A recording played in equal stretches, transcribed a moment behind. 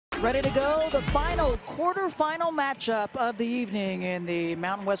Ready to go. The final quarterfinal matchup of the evening in the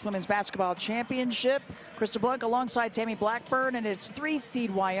Mountain West Women's Basketball Championship. Krista Blunt alongside Tammy Blackburn, and it's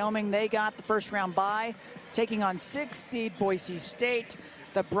 3-seed Wyoming. They got the first round bye, taking on 6-seed Boise State.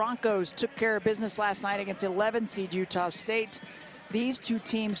 The Broncos took care of business last night against 11-seed Utah State. These two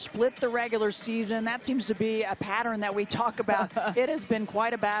teams split the regular season. That seems to be a pattern that we talk about. It has been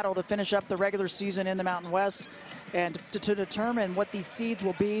quite a battle to finish up the regular season in the Mountain West and to determine what these seeds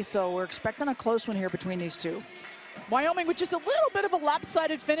will be. So we're expecting a close one here between these two. Wyoming with just a little bit of a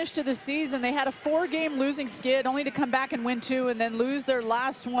lopsided finish to the season. They had a 4-game losing skid, only to come back and win 2 and then lose their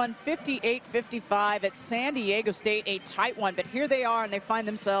last one 58-55 at San Diego State, a tight one. But here they are, and they find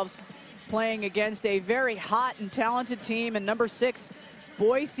themselves playing against a very hot and talented team, and number 6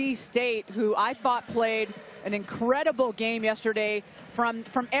 Boise State, who I thought played an incredible game yesterday from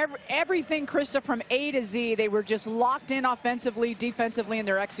everything, Krista, from A to Z. They were just locked in offensively, defensively, and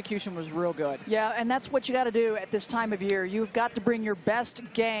their execution was real good. Yeah, and that's what you got to do at this time of year. You've got to bring your best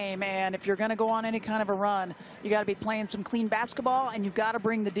game, and if you're going to go on any kind of a run, you got to be playing some clean basketball, and you've got to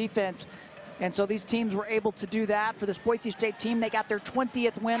bring the defense. And so these teams were able to do that. For this Boise State team, they got their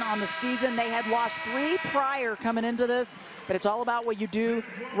 20th win on the season. They had lost 3 prior coming into this, but it's all about what you do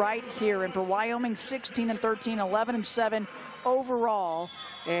right here. And for Wyoming, 16-13, 11-7 overall.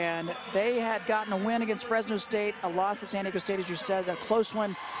 And they had gotten a win against Fresno State, a loss at San Diego State, as you said, a close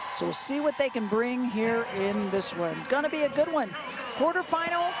one. So we'll see what they can bring here in this one. Gonna be a good one.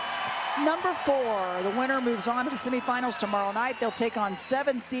 Quarterfinal. Number 4, the winner moves on to the semifinals tomorrow night. They'll take on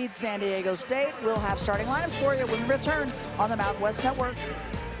 7-seed San Diego State. We'll have starting lineups for you when we return on the Mountain West Network.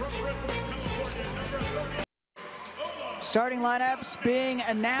 Starting lineups being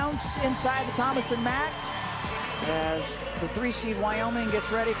announced inside the Thomas and Mack as the 3-seed Wyoming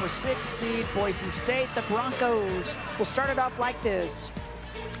gets ready for 6-seed Boise State. The Broncos will start it off like this.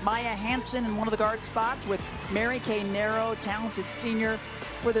 Maya Hansen in one of the guard spots with Mary Kay Narrow, talented senior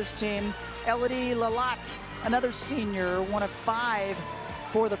for this team. Elodie Lalat, another senior, one of 5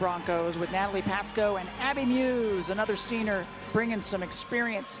 for the Broncos, with Natalie Pascoe and Abby Muse, another senior, bringing some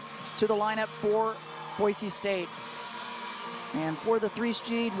experience to the lineup for Boise State. And for the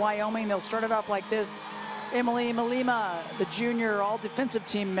 3-seed Wyoming, they'll start it off like this. Emily Malima, the junior all-defensive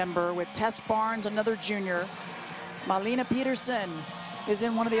team member, with Tess Barnes, another junior. Malina Peterson is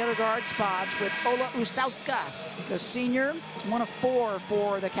in one of the other guard spots with Ola Ustowska, the senior, one of 4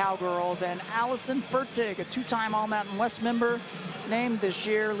 for the Cowgirls, and Allison Fertig, a 2-time All-Mountain West member, named this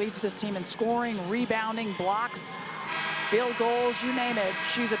year, leads this team in scoring, rebounding, blocks, field goals, you name it.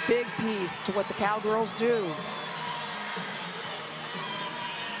 She's a big piece to what the Cowgirls do.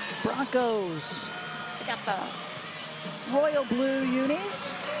 Broncos, they got the royal blue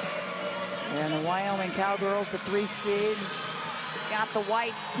unis, and the Wyoming Cowgirls, the 3-seed, got the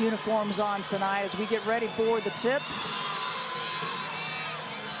white uniforms on tonight as we get ready for the tip.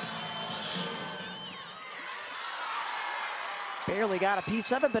 Barely got a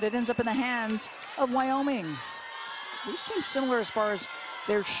piece of it, but it ends up in the hands of Wyoming. These teams similar as far as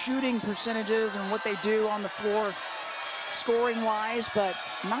their shooting percentages and what they do on the floor scoring-wise, but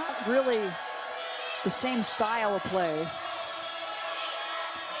not really the same style of play.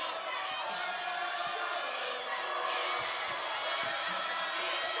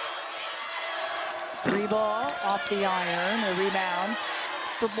 Free ball off the iron, a rebound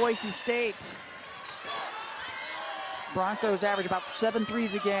for Boise State. Broncos average about 7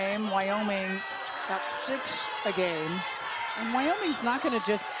 threes a game. Wyoming about 6 a game. And Wyoming's not going to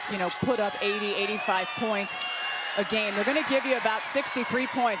just, put up 80, 85 points a game. They're going to give you about 63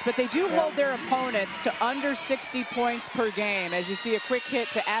 points, but they do hold their opponents to under 60 points per game, as you see a quick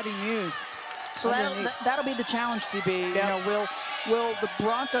hit to Abby Muse. So that'll be the challenge, TB. Yep. Will the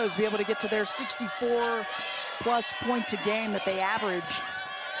Broncos be able to get to their 64-plus points a game that they average?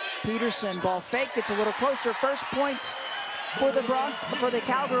 Peterson, ball fake, gets a little closer. First points for the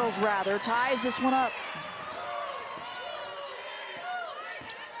Cowgirls, rather. Ties this one up.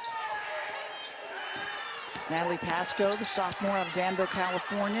 Natalie Pascoe, the sophomore out of Danville,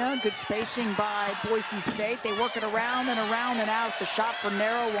 California. Good spacing by Boise State. They work it around and out. The shot from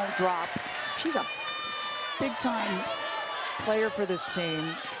Narrow won't drop. She's a big-time player for this team.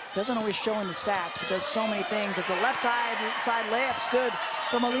 Doesn't always show in the stats, but does so many things. It's a left side layup's good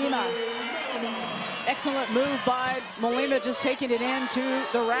for Malima. Excellent move by Malima, just taking it into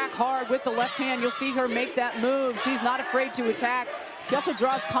the rack hard with the left hand. You'll see her make that move. She's not afraid to attack. She also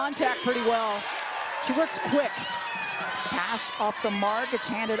draws contact pretty well. She works quick. Pass off the mark. It's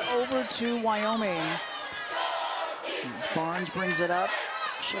handed over to Wyoming. As Barnes brings it up.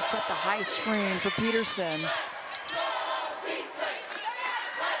 She'll set the high screen for Peterson.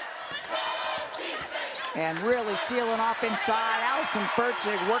 And really sealing off inside. Allison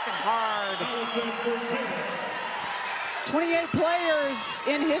Fertig working hard. 28 players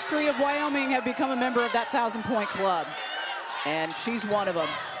in history of Wyoming have become a member of that 1,000-point club. And she's one of them.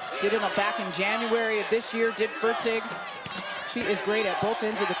 Did it back in January of this year, did Fertig. She is great at both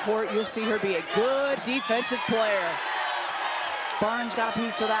ends of the court. You'll see her be a good defensive player. Barnes got a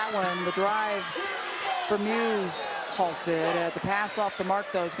piece of that one. The drive for Muse halted. The pass off the mark,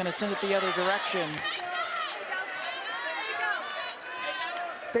 though, is going to send it the other direction.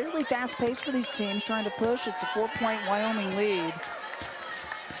 Fairly fast pace for these teams trying to push. It's a 4-point Wyoming lead.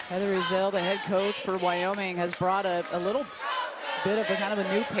 Heather Ezell, the head coach for Wyoming, has brought a little bit of a kind of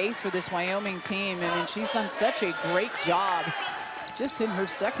a new pace for this Wyoming team. I mean, she's done such a great job just in her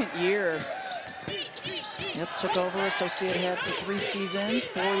second year. Yep, took over associate head for 3 seasons.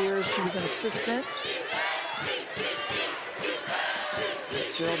 4 years she was an assistant.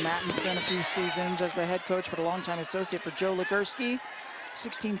 Gerald Mattinson, a few seasons as the head coach, but a longtime associate for Joe Ligursky.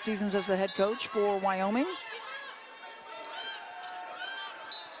 16 seasons as the head coach for Wyoming.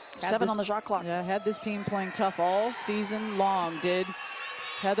 7 on the shot clock. Yeah, had this team playing tough all season long, did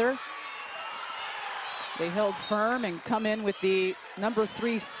Heather. They held firm and come in with the number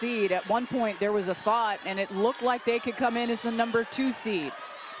 3 seed. At one point, there was a thought, and it looked like they could come in as the number 2 seed.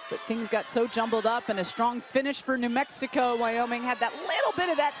 But things got so jumbled up, and a strong finish for New Mexico. Wyoming had that little bit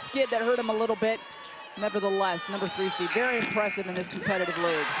of that skid that hurt them a little bit. Nevertheless, number 3 seed, very impressive in this competitive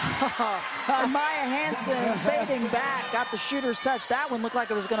league. Maya Hansen fading back, got the shooter's touch. That one looked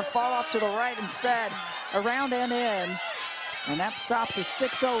like it was going to fall off to the right instead. Around and in. And that stops a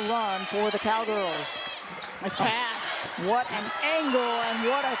 6-0 run for the Cowgirls. Nice pass. What an angle and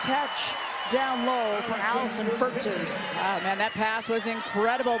what a catch down low for Allison Fertig. Oh, man, that pass was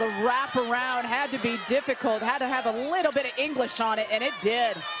incredible. The wraparound had to be difficult, had to have a little bit of English on it, and it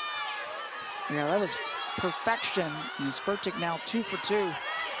did. Yeah, that was perfection. And Fertig now 2 for 2.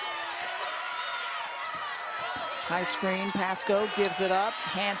 High screen, Pasco gives it up.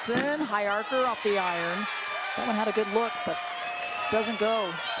 Hansen, high arcer off the iron. That one had a good look, but doesn't go.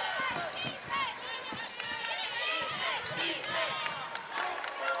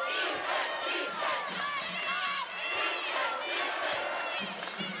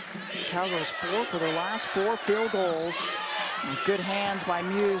 Cowgirls 4 for their last 4 field goals. And good hands by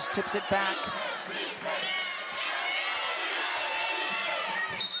Muse, tips it back.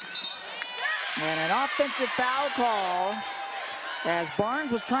 And an offensive foul call as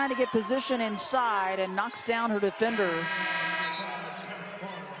Barnes was trying to get position inside and knocks down her defender.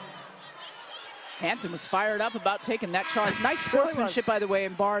 Hansen was fired up about taking that charge. Nice sportsmanship, by the way,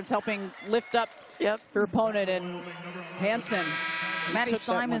 and Barnes helping lift up her opponent, and Hansen. Maddie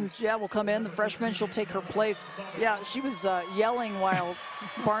Simons, will come in. The freshman, she'll take her place. Yeah, she was yelling while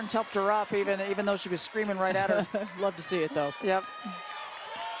Barnes helped her up, even though she was screaming right at her. Love to see it, though. Yep.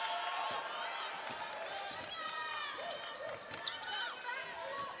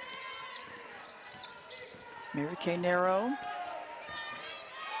 Mary Kay Narrow.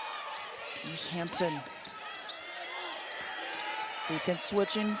 Here's Hansen. Defense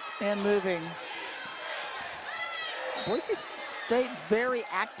switching and moving. Boise State very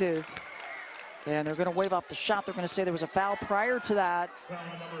active. And they're going to wave off the shot. They're going to say there was a foul prior to that.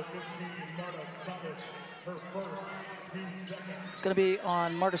 It's going to be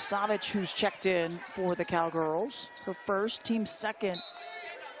on Marta Savic, who's checked in for the Cowgirls. Her first, team second.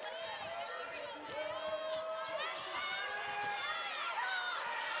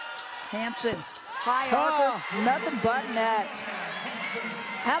 Hansen, high archer, nothing but net.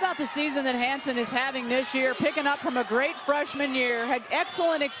 How about the season that Hansen is having this year, picking up from a great freshman year, had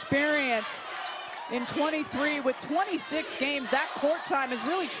excellent experience in 23 with 26 games. That court time has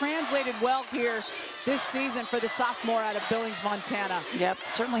really translated well here this season for the sophomore out of Billings, Montana. Yep,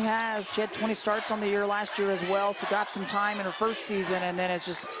 certainly has. She had 20 starts on the year last year as well, so got some time in her first season and then has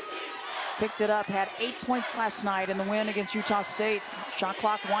just picked it up. Had 8 points last night in the win against Utah State. Shot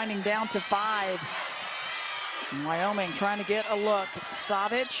clock winding down to 5. Wyoming trying to get a look.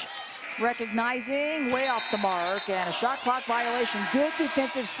 Savic recognizing, way off the mark, and a shot clock violation. Good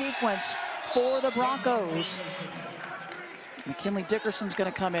defensive sequence for the Broncos. McKinley Dickerson's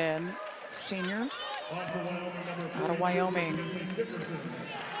going to come in, senior out of Wyoming.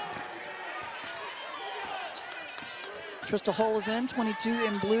 Trista Hull is in, 22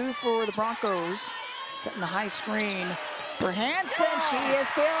 in blue for the Broncos. Setting the high screen for Hansen. She is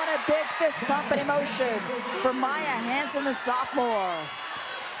feeling a big fist pump and emotion for Maya Hansen, the sophomore.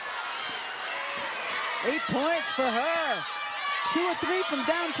 8 points for her. 2 or 3 from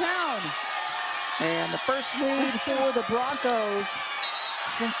downtown. And the first lead for the Broncos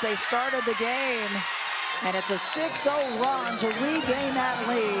since they started the game. And it's a 6-0 run to regain that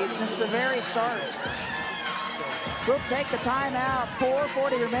lead since the very start. We'll take the timeout.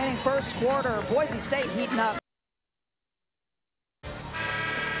 4:40 remaining first quarter. Boise State heating up.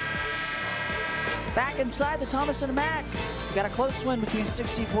 Back inside the Thomas and Mack. We got a close win between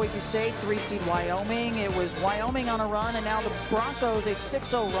 6 seed Boise State, 3 seed Wyoming. It was Wyoming on a run, and now the Broncos a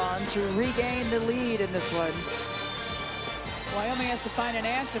 6-0 run to regain the lead in this one. Wyoming has to find an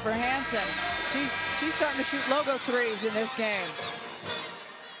answer for Hansen. She's starting to shoot logo threes in this game.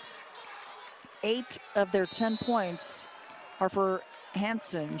 8 of their 10 points are for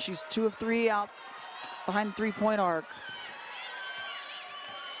Hansen. She's 2 of 3 out behind the three-point arc.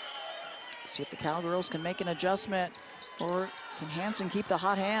 See if the Cowgirls can make an adjustment, or can Hansen keep the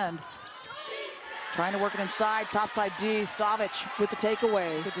hot hand? Trying to work it inside, topside D, Savic with the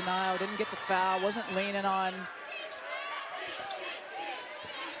takeaway. Good denial, didn't get the foul, wasn't leaning on.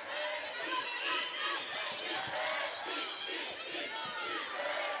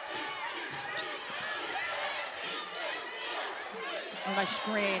 On my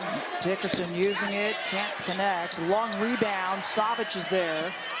screen. Dickerson using it, can't connect. Long rebound, Savic is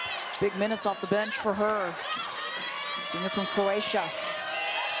there. Big minutes off the bench for her. Senior from Croatia.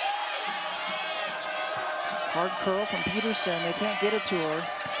 Hard curl from Peterson. They can't get it to her.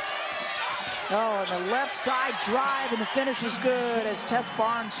 Oh, and the left side drive, and the finish is good as Tess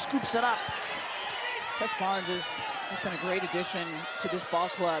Barnes scoops it up. Tess Barnes has been a great addition to this ball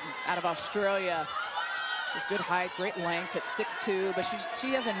club out of Australia. She's good height, great length at 6'2", but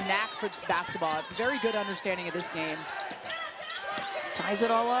she has a knack for basketball. Very good understanding of this game. Ties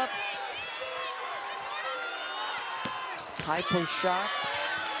it all up. High post shot.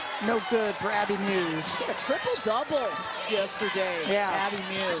 No good for Abby Muse. A triple-double yesterday, yeah. Abby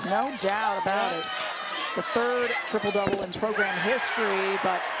Muse. No doubt about it. The third triple-double in program history,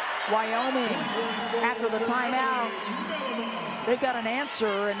 but Wyoming, after the timeout, they've got an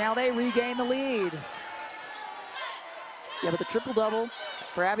answer, and now they regain the lead. Yeah, but the triple-double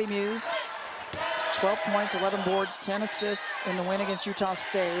for Abby Muse. 12 points, 11 boards, 10 assists in the win against Utah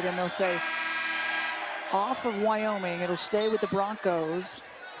State, and they'll say, off of Wyoming, it'll stay with the Broncos.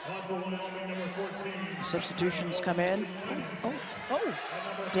 Substitutions come in. Oh.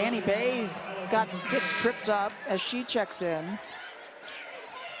 Danny Bays gets tripped up as she checks in.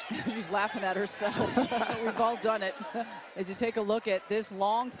 She's laughing at herself. We've all done it. As you take a look at this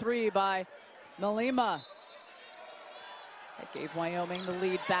long three by Malima. That gave Wyoming the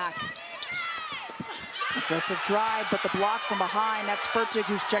lead back. Aggressive drive, but the block from behind, that's Fertig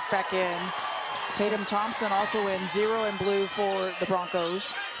who's checked back in. Tatum Thompson also in, 0 in blue for the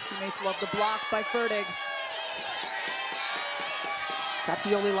Broncos. Teammates love the block by Fertig.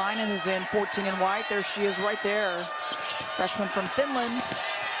 Katioli Leinen is in, 14 in white. There she is right there. Freshman from Finland.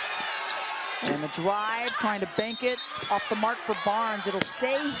 And the drive, trying to bank it off the mark for Barnes. It'll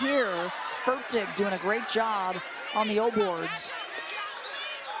stay here. Fertig doing a great job on the O-boards.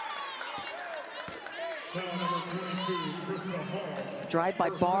 Drive by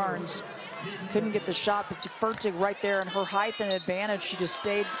Barnes. Couldn't get the shot, but see Fertig right there, and her height and advantage. She just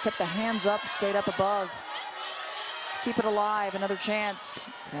kept the hands up, stayed up above. Keep it alive, another chance.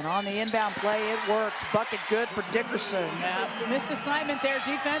 And on the inbound play, it works. Bucket good for Dickerson. Yeah, missed assignment there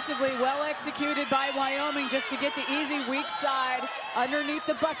defensively. Well executed by Wyoming just to get the easy weak side underneath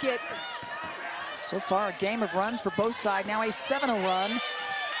the bucket. So far, a game of runs for both sides. Now a 7-0 run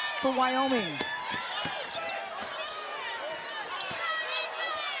for Wyoming.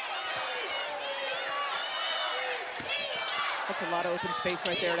 That's a lot of open space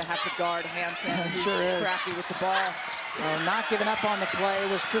right there to have to guard Hansen. It sure is. Crafty with the ball. Not giving up on the play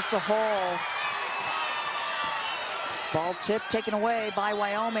was Trista Hall. Ball tip taken away by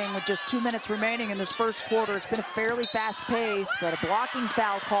Wyoming with just 2 minutes remaining in this first quarter. It's been a fairly fast pace, but a blocking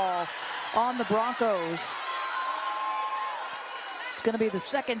foul call on the Broncos. It's going to be the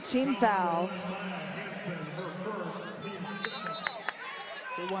second team foul.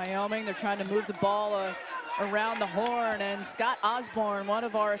 For Wyoming, they're trying to move the ball around the horn, and Scott Osborne, one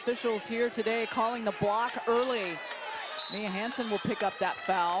of our officials here today, calling the block early. Mia Hansen will pick up that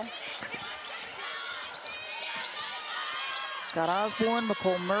foul. Scott Osborne,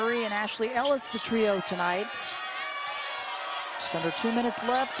 McCole Murray, and Ashley Ellis, the trio tonight. Just under 2 minutes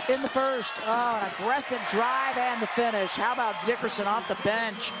left in the first. Oh, an aggressive drive and the finish. How about Dickerson off the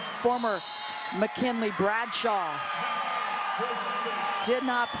bench? Former McKinley Bradshaw. Did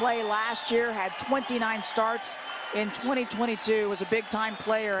not play last year, had 29 starts in 2022, was a big-time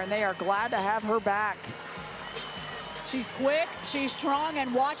player, and they are glad to have her back. She's quick, she's strong,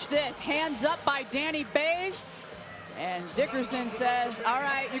 and watch this. Hands up by Danny Bays. And Dickerson says, all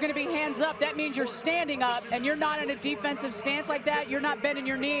right, you're going to be hands up. That means you're standing up, and you're not in a defensive stance like that. You're not bending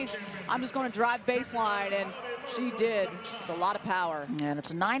your knees. I'm just going to drive baseline, and she did with a lot of power. And it's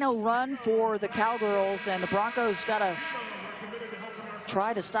a 9-0 run for the Cowgirls, and the Broncos got to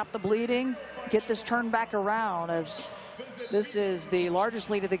try to stop the bleeding, get this turned back around, as this is the largest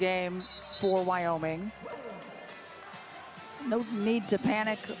lead of the game for Wyoming. No need to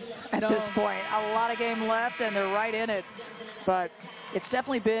panic at this point. A lot of game left, and they're right in it. But it's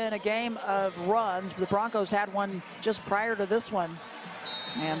definitely been a game of runs. The Broncos had one just prior to this one.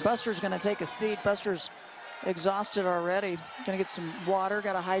 And Buster's going to take a seat. Buster's exhausted already. Going to get some water,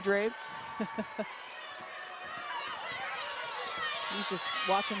 got to hydrate. He's just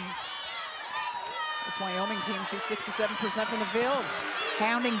watching this Wyoming team shoot 67% from the field.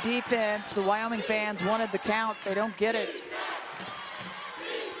 Pounding defense. The Wyoming fans wanted the count. They don't get it.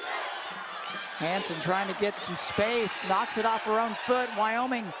 Hansen trying to get some space, knocks it off her own foot.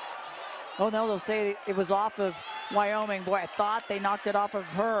 Wyoming, oh no, they'll say it was off of Wyoming. Boy, I thought they knocked it off of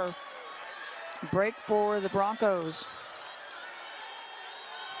her. Break for the Broncos.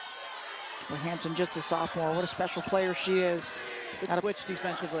 Well, Hansen, just a sophomore. What a special player she is. Good switch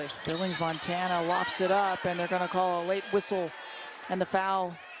defensively. Billings, Montana lofts it up, and they're going to call a late whistle and the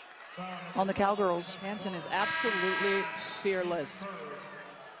foul on the Cowgirls. Hansen is absolutely fearless.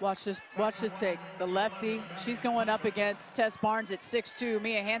 Watch this take. The lefty, she's going up against Tess Barnes at 6'2".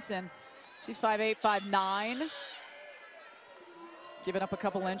 Mia Hansen, she's 5'8", 5'9". Giving up a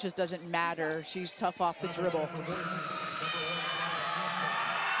couple inches doesn't matter. She's tough off the dribble.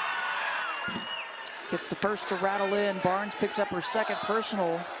 Gets the first to rattle in. Barnes picks up her second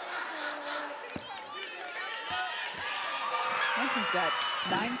personal. Hansen's got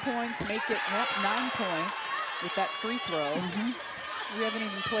 9 points, make it 9 points with that free throw. We haven't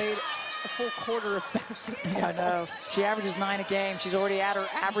even played a full quarter of basketball. Yeah, I know. She averages 9 a game. She's already at her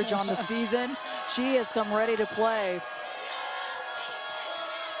average on the season. She has come ready to play.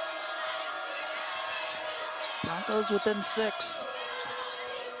 Broncos within 6.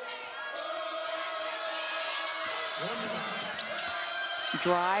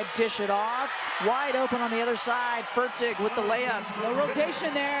 Drive, dish it off. Wide open on the other side. Fertig with the layup. No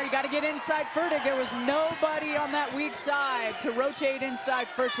rotation there. You got to get inside Fertig. There was nobody on that weak side to rotate inside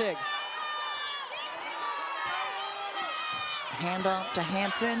Fertig. Hand off to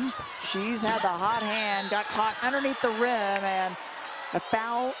Hansen. She's had the hot hand. Got caught underneath the rim, and a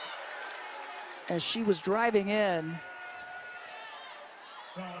foul as she was driving in.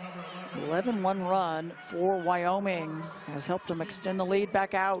 11-1 run for Wyoming has helped them extend the lead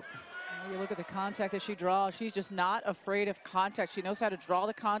back out. You look at the contact that she draws. She's just not afraid of contact. She knows how to draw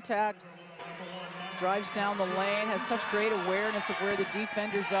the contact. Drives down the lane, has such great awareness of where the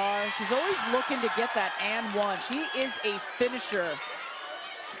defenders are. She's always looking to get that and one. She is a finisher.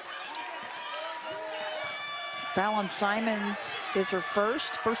 Foul on Simons is her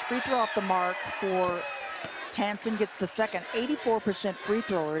first free throw off the mark for Hansen. Gets the second. 84% free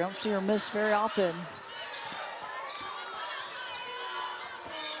thrower. Don't see her miss very often.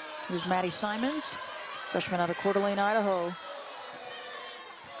 Here's Maddie Simons, freshman out of Coeur d'Alene, Idaho.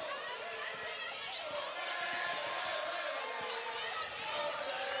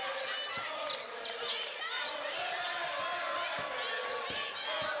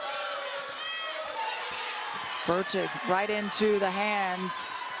 Fertig right into the hands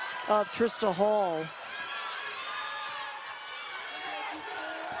of Trista Hall.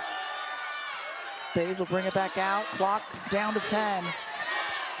 Bays will bring it back out. Clock down to 10.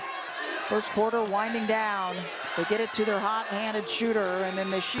 First quarter winding down. They get it to their hot-handed shooter, and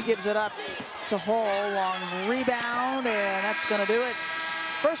then she gives it up to Hall. Long rebound, and that's going to do it.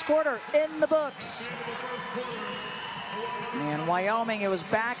 First quarter in the books. And Wyoming, it was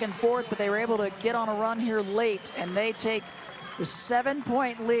back and forth, but they were able to get on a run here late, and they take the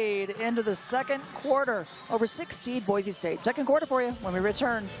 7-point lead into the second quarter over 6 seed Boise State. Second quarter for you when we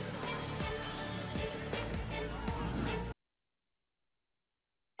return.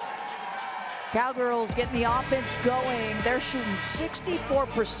 Cowgirls getting the offense going. They're shooting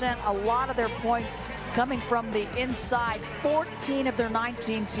 64%. A lot of their points coming from the inside. 14 of their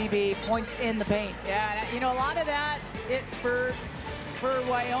 19 TB points in the paint. Yeah, you know, a lot of that for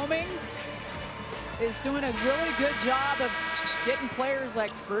Wyoming is doing a really good job of getting players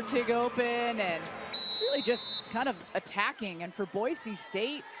like Fertig open and really just kind of attacking. And for Boise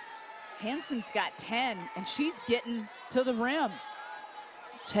State, Hansen's got 10, and she's getting to the rim.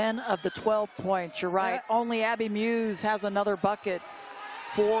 10 of the 12 points, you're right. Only Abby Muse has another bucket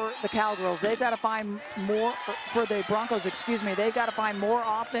for the Cowgirls. They've got to find more, for the Broncos, excuse me. They've got to find more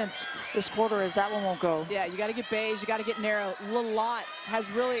offense this quarter, as that one won't go. Yeah, you got to get Beige, you got to get narrow. Lalott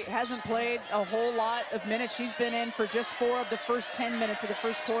hasn't played a whole lot of minutes. She's been in for just 4 of the first 10 minutes of the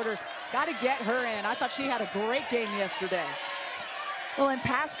first quarter. Got to get her in. I thought she had a great game yesterday. Well, and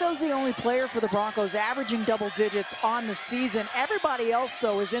Pasco's the only player for the Broncos averaging double digits on the season. Everybody else,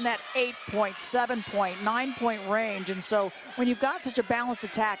 though, is in that 8-point, 7-point, 9-point range. And so when you've got such a balanced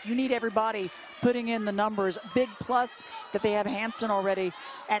attack, you need everybody putting in the numbers. Big plus that they have Hansen already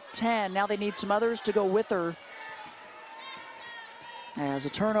at 10. Now they need some others to go with her. As a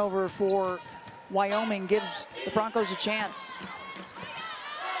turnover for Wyoming gives the Broncos a chance.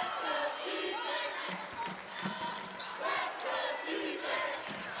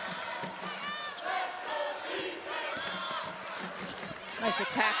 Nice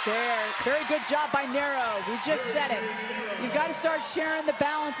attack there. Very good job by Narrow. We just said it. You've got to start sharing the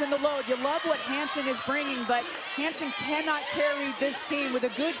balance and the load. You love what Hansen is bringing, but Hansen cannot carry this team with a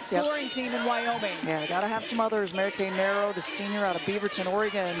good scoring team in Wyoming. Yeah, got to have some others. Mary Kay Narrow, the senior out of Beaverton,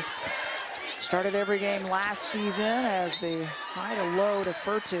 Oregon, started every game last season as they high to low to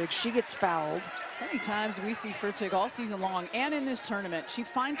Fertig. She gets fouled. Many times we see Fertig all season long and in this tournament. She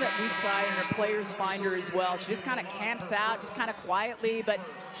finds that weak side and her players find her as well. She just kind of camps out, just kind of quietly, but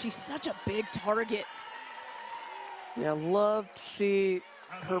she's such a big target. Yeah, love to see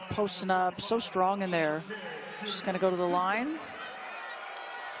her posting up, so strong in there. She's going to go to the line.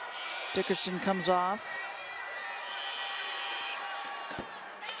 Dickerson comes off.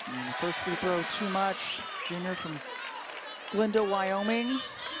 And the first free throw, too much. Junior from Glendale, Wyoming.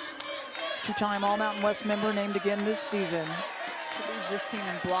 Two-time All-Mountain West member, named again this season. She leads this team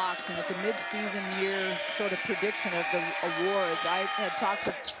in blocks, and at the mid-season year sort of prediction of the awards, I had talked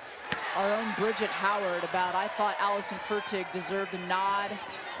to our own Bridget Howard about, I thought Allison Fertig deserved a nod,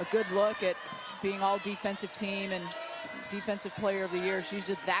 a good look at being all defensive team and defensive player of the year. She's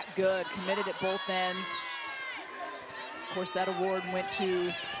just that good, committed at both ends. Of course, that award went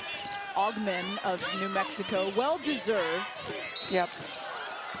to Augman of New Mexico. Well-deserved. Yep.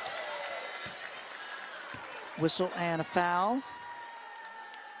 Whistle and a foul.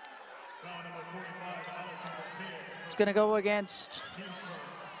 It's going to go against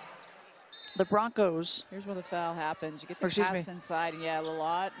the Broncos. Here's where the foul happens. You get the pass inside, and yeah,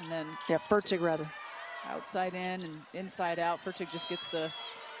 Lalott, and then yeah, Fertig rather. Outside in and inside out. Fertig just gets the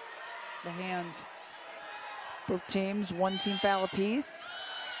hands. Both teams, one team foul apiece.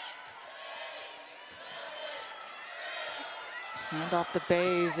 Hand off to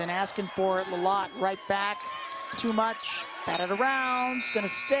Bays and asking for it. Lalott right back. Too much. Batted around. It's going to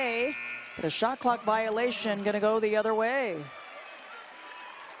stay. But a shot clock violation going to go the other way.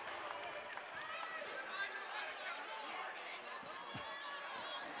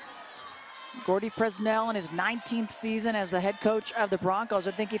 Gordy Presnell in his 19th season as the head coach of the Broncos.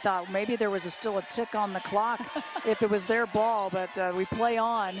 I think he thought maybe there was still a tick on the clock if it was their ball, but we play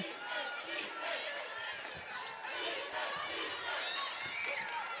on.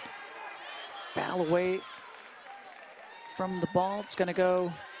 Foul away from the ball. It's going to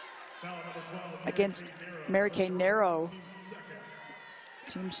go against Mary Kay Narrow.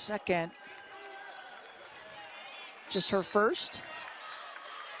 Team second. Just her first.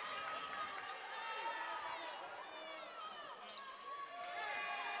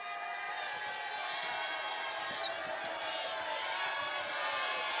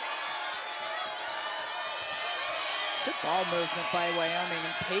 Good ball movement by Wyoming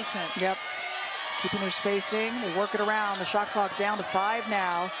and patience. Yep. Keeping their spacing. They work it around. The shot clock down to 5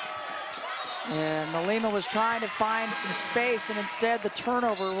 now. And Malima was trying to find some space, and instead the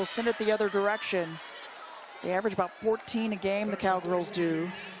turnover will send it the other direction. They average about 14 a game, the Cowgirls do.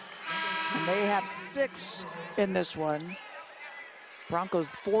 And they have 6 in this one. Broncos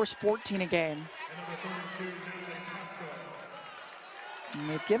force 14 a game. And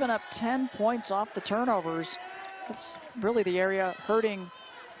they've given up 10 points off the turnovers. That's really the area hurting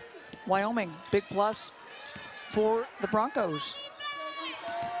Wyoming. Big plus for the Broncos.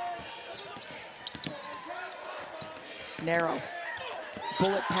 Narrow.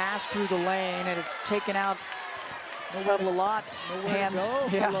 Bullet pass through the lane, and it's taken out Lalott's hands.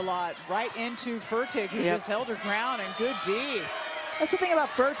 Lalott right into Fertig, who just held her ground, and good D. That's the thing about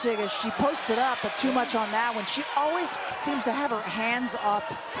Fertig, is she posted up, but too much on that one. She always seems to have her hands up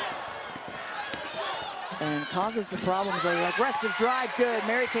and causes some problems. An aggressive drive, good.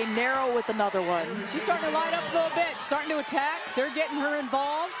 Mary Kay Narrow with another one. She's starting to light up a little bit, starting to attack. They're getting her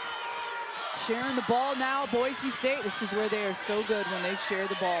involved. Sharing the ball now, Boise State. This is where they are so good, when they share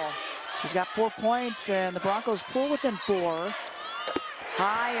the ball. She's got 4 points, and the Broncos pull within 4.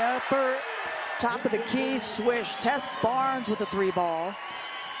 High upper, top of the key, swish. Tess Barnes with a 3-ball.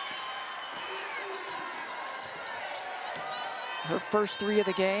 Her first 3 of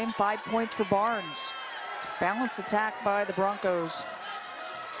the game, 5 points for Barnes. Balanced attack by the Broncos.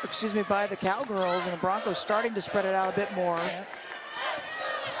 Excuse me, by the Cowgirls, and the Broncos starting to spread it out a bit more.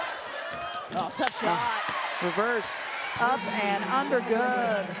 Oh, tough shot. Reverse, up and under,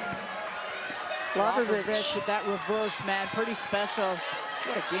 good. Lavrovich with that reverse, man, pretty special.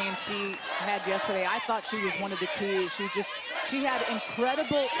 What a game she had yesterday. I thought she was one of the keys. She had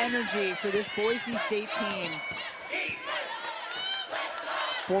incredible energy for this Boise State team.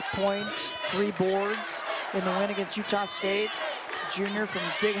 4 points, 3 boards in the win against Utah State. Junior from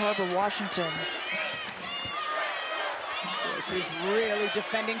Gig Harbor, Washington. She's really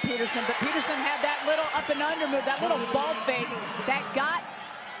defending Peterson, but Peterson had that little up and under move, that little ball fake that got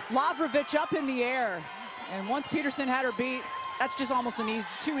Lavrovich up in the air. And once Peterson had her beat, that's just almost an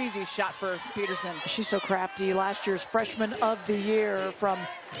too easy shot for Peterson. She's so crafty. Last year's Freshman of the Year from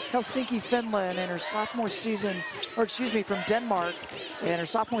Helsinki, Finland, in her sophomore season, or excuse me, from Denmark. And her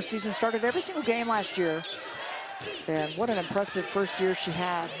sophomore season started every single game last year. And what an impressive first year she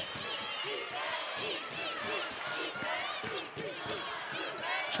had.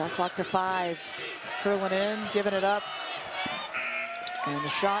 Shot clock to 5. Curling in, giving it up. And the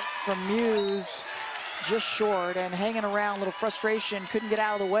shot from Muse just short and hanging around, a little frustration, couldn't get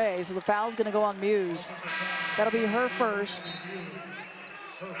out of the way. So the foul's gonna go on Muse. That'll be her first.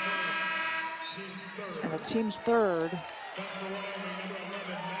 And the team's third.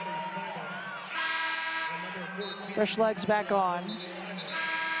 Fresh legs back on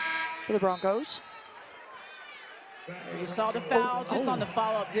for the Broncos. You saw the foul just on the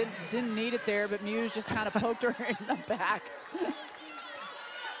follow-up. Didn't need it there, but Muse just kind of poked her in the back.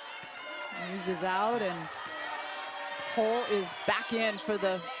 Muse is out, and Hull is back in for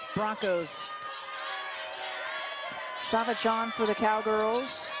the Broncos. Savage on for the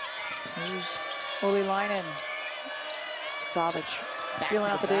Cowgirls. Here's Olelainen. Savage feeling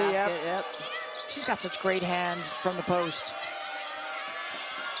out the D. Yep. She's got such great hands from the post.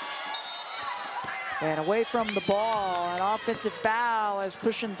 And away from the ball, an offensive foul is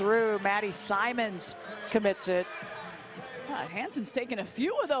pushing through. Maddie Simons commits it. Hansen's taken a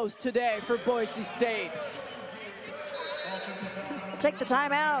few of those today for Boise State. Take the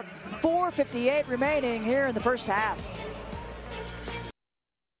timeout. 4:58 remaining here in the first half.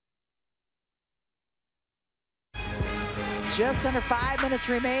 Just under 5 minutes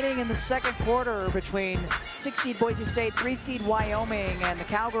remaining in the second quarter between 6-seed Boise State, 3-seed Wyoming, and the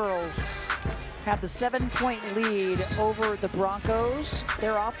Cowgirls have the 7-point lead over the Broncos.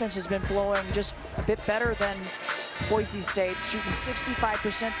 Their offense has been flowing just a bit better than Boise State, shooting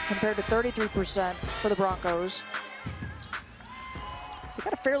 65% compared to 33% for the Broncos. They've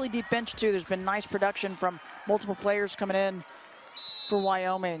got a fairly deep bench too. There's been nice production from multiple players coming in for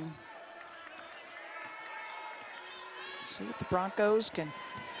Wyoming. Let's see if the Broncos can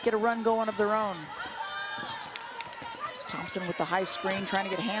get a run going of their own. Thompson with the high screen, trying to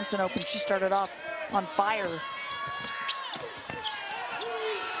get Hansen open. She started off on fire.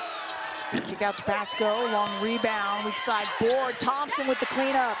 Kick out to Pasco, long rebound, weak side board. Thompson with the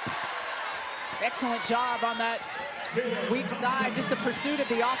cleanup. Excellent job on that weak side, just the pursuit of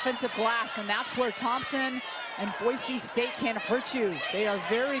the offensive glass, and that's where Thompson and Boise State can hurt you. They are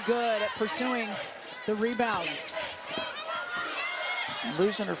very good at pursuing the rebounds.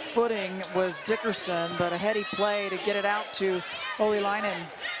 Losing her footing was Dickerson, but a heady play to get it out to Olelainen.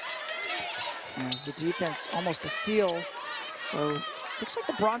 As the defense almost a steal. So looks like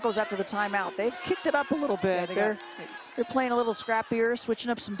the Broncos after the timeout, they've kicked it up a little bit. Yeah, they're playing a little scrappier, switching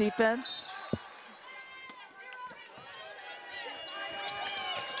up some defense.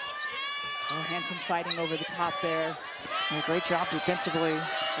 Oh, Hansen fighting over the top there. Yeah, great job defensively.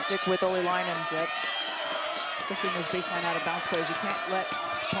 Stick with Olelainen. Yep. Especially in those baseline out of bounds plays. You can't let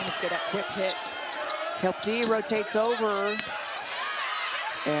opponents get that quick hit. Kelp-D rotates over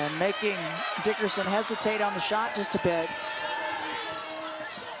and making Dickerson hesitate on the shot just a bit.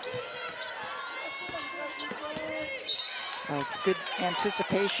 Good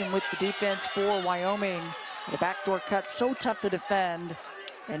anticipation with the defense for Wyoming. The backdoor cut, so tough to defend,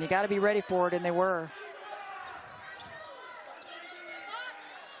 and you got to be ready for it, and they were.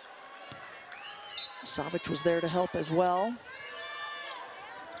 Savage was there to help as well.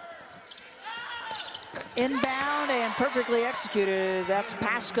 Inbound and perfectly executed. That's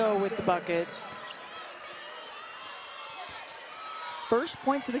Pasco with the bucket. first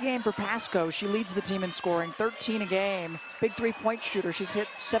points of the game for Pasco. She leads the team in scoring, 13 a game. Big three-point shooter. She's hit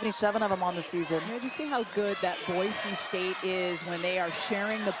 77 of them on the season. Did you see how good that Boise State is when they are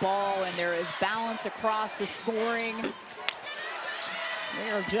sharing the ball and there is balance across the scoring? They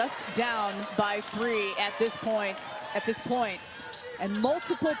are just down by 3 at this point. And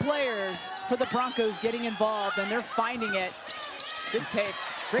multiple players for the Broncos getting involved, and they're finding it. Good take.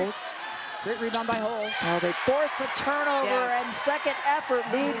 Great rebound by Hull. Oh, they force a turnover, and second effort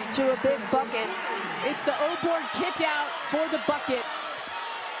leads to a big bucket. It's the Oborn kick out for the bucket.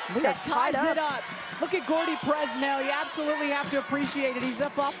 That ties it up. Look at Gordy Presnell. You absolutely have to appreciate it. He's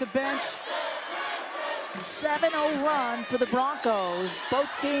up off the bench. 7-0 run for the Broncos. Both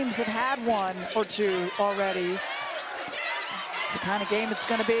teams have had one or two already. It's the kind of game it's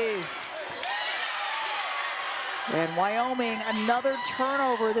going to be. And Wyoming, another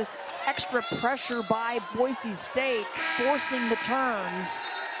turnover. This extra pressure by Boise State, forcing the turns.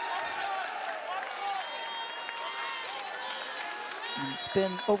 And it's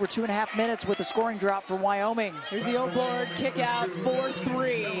been over 2.5 minutes with the scoring drop for Wyoming. Here's the Oborn kick out,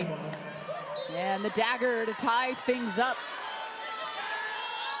 4-3. And the dagger to tie things up.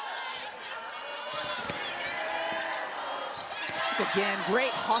 Again,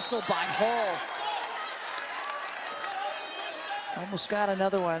 great hustle by Hull. Almost got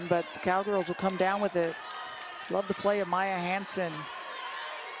another one, but the Cowgirls will come down with it. Love the play of Maya Hansen.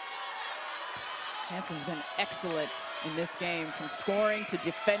 Hansen's been excellent in this game, from scoring to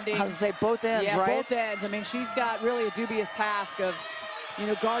defending. I was gonna say both ends, yeah, right? Both ends. I mean, she's got really a dubious task of, you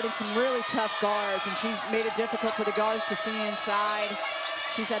know, guarding some really tough guards, and she's made it difficult for the guards to see inside.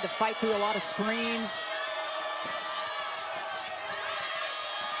 She's had to fight through a lot of screens.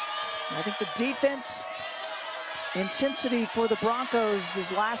 I think the defense intensity for the Broncos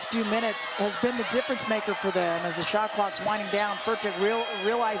these last few minutes has been the difference maker for them as the shot clock's winding down. Furtick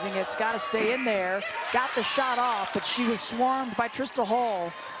realizing it's got to stay in there. Got the shot off, but she was swarmed by Trista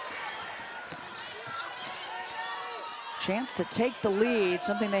Hull. Chance to take the lead,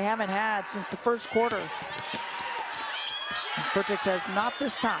 something they haven't had since the first quarter. And Furtick says, not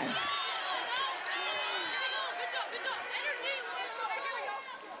this time.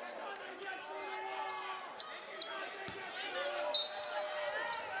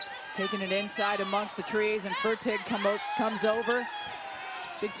 Taking it inside amongst the trees, and Furtick comes over.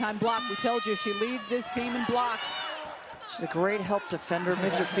 Big time block. We told you she leads this team in blocks. She's a great help defender,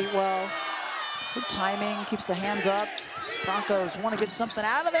 moves her feet well. Good timing, keeps the hands up. Broncos want to get something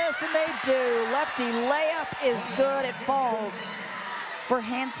out of this, and they do. Lefty layup is good. It falls for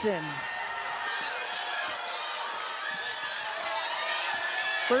Hansen.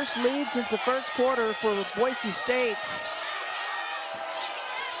 First lead since the first quarter for Boise State.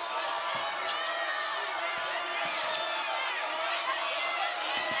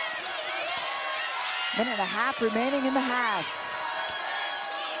 Minute and a half remaining in the half.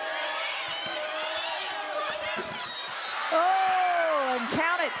 Oh, and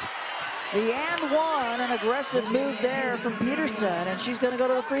count it. The and one, an aggressive move there from Peterson, and she's going to go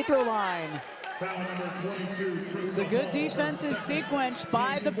to the free throw line. It was a good defensive sequence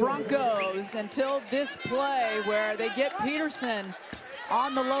by the Broncos until this play where they get Peterson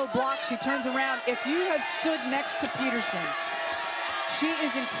on the low block. She turns around. If you have stood next to Peterson, she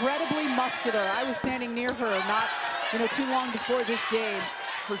is incredibly muscular. I was standing near her not, too long before this game.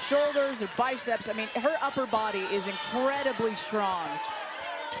 Her shoulders, her biceps, I mean, her upper body is incredibly strong.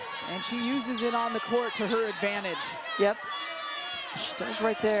 And she uses it on the court to her advantage. Yep, she does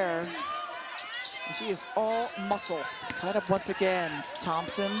right there. And she is all muscle. Tied up once again.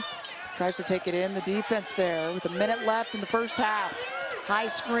 Thompson tries to take it in. The defense there with a minute left in the first half. High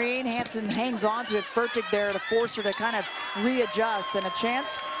screen, Hansen hangs on to it. Furtick there to force her to kind of readjust, and a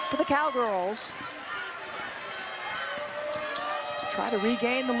chance for the Cowgirls to try to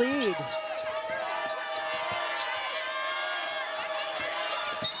regain the lead.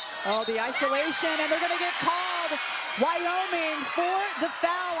 Oh, the isolation, and they're going to get called. Wyoming for the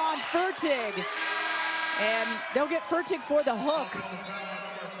foul on Furtick. And they'll get Furtick for the hook.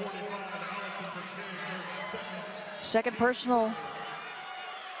 Second personal.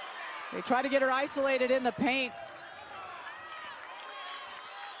 They try to get her isolated in the paint.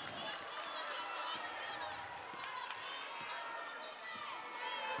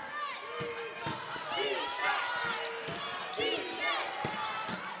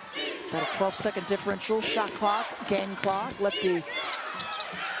 Got a 12-second differential, shot clock, game clock. Lefty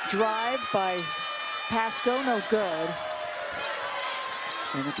drive by Pasco, no good.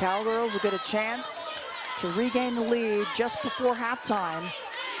 And the Cowgirls will get a chance to regain the lead just before halftime.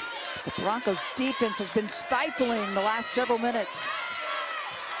 The Broncos defense has been stifling the last several minutes.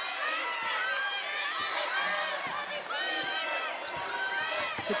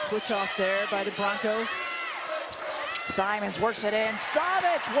 Good switch off there by the Broncos. Simons works it in.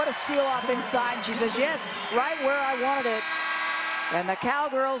 Savage, what a seal off inside. And she says, yes, right where I wanted it. And the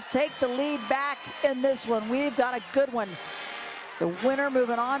Cowgirls take the lead back in this one. We've got a good one. The winner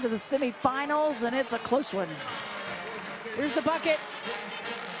moving on to the semifinals, and it's a close one. Here's the bucket.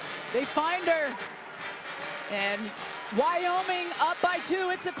 They find her. And Wyoming up by 2.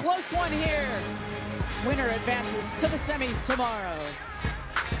 It's a close one here. Winner advances to the semis tomorrow.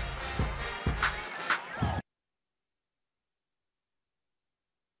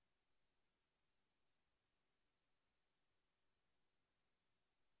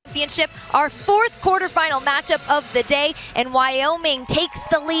 Championship, our 4th quarterfinal matchup of the day, and Wyoming takes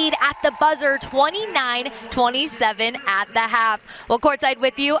the lead at the buzzer, 29-27 at the half. Well, courtside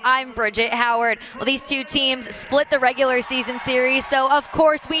with you, I'm Bridget Howard. Well, these two teams split the regular season series, so of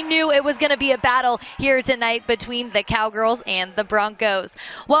course we knew it was going to be a battle here tonight between the Cowgirls and the Broncos.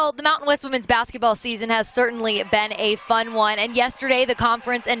 Well, the Mountain West women's basketball season has certainly been a fun one, and yesterday the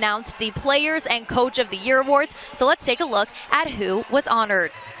conference announced the Players and Coach of the Year awards, so let's take a look at who was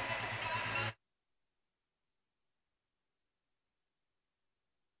honored.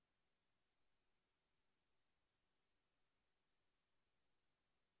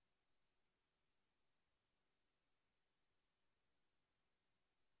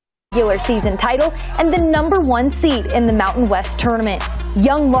 Regular season title and the #1 seed in the Mountain West tournament.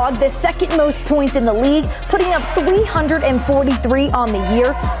 Young logged the 2nd most points in the league, putting up 343 on the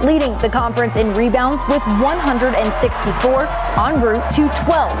year, leading the conference in rebounds with 164, en route to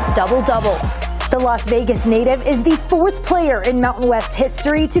 12 double-doubles. The Las Vegas native is the 4th player in Mountain West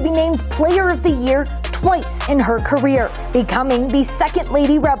history to be named Player of the Year twice in her career, becoming the 2nd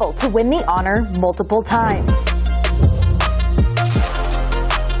Lady Rebel to win the honor multiple times.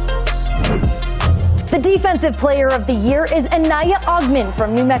 The Defensive Player of the Year is Anaya Ogman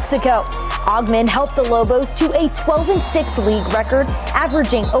from New Mexico. Ogman helped the Lobos to a 12-6 league record,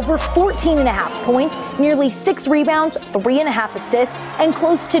 averaging over 14.5 points, nearly 6 rebounds, 3.5 assists, and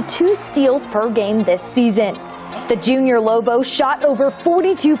close to 2 steals per game this season. The junior Lobos shot over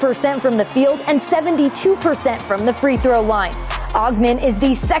 42% from the field and 72% from the free throw line. Ogman is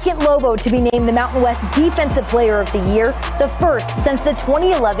the 2nd Lobo to be named the Mountain West Defensive Player of the Year, the 1st since the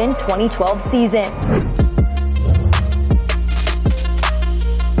 2011-2012 season.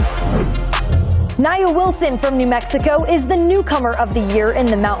 Nia Wilson from New Mexico is the newcomer of the year in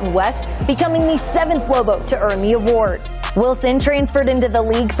the Mountain West, becoming the 7th Lobo to earn the award. Wilson transferred into the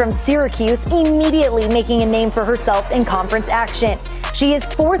league from Syracuse, immediately making a name for herself in conference action. She is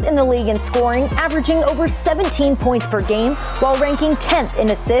 4th in the league in scoring, averaging over 17 points per game, while ranking 10th in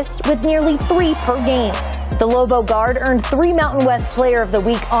assists with nearly 3 per game. The Lobo guard earned 3 Mountain West Player of the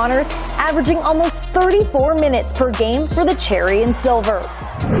Week honors, averaging almost 34 minutes per game for the Cherry and Silver.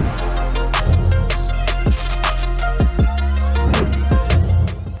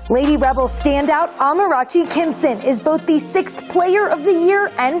 Lady Rebel standout Amarachi Kimson is both the 6th Player of the Year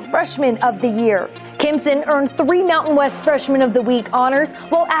and Freshman of the Year. Kimson earned 3 Mountain West Freshman of the Week honors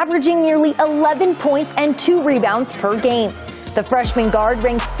while averaging nearly 11 points and 2 rebounds per game. The freshman guard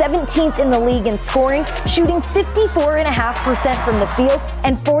ranked 17th in the league in scoring, shooting 54.5% from the field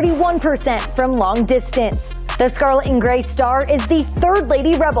and 41% from long distance. The Scarlet and Gray Star is the 3rd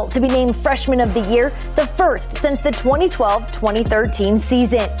Lady Rebel to be named Freshman of the Year, the 1st since the 2012-2013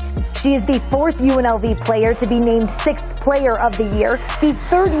 season. She is the 4th UNLV player to be named 6th Player of the Year, the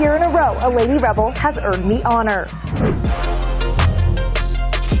 3rd year in a row a Lady Rebel has earned the honor.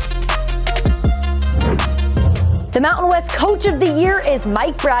 The Mountain West Coach of the Year is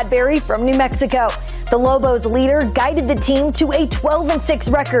Mike Bradbury from New Mexico. The Lobos leader guided the team to a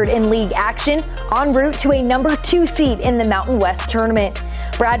 12-6 record in league action, en route to a #2 seed in the Mountain West tournament.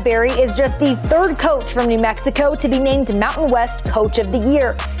 Bradbury is just the 3rd coach from New Mexico to be named Mountain West Coach of the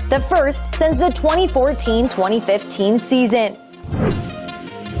Year, the 1st since the 2014-2015 season.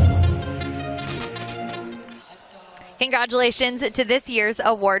 Congratulations to this year's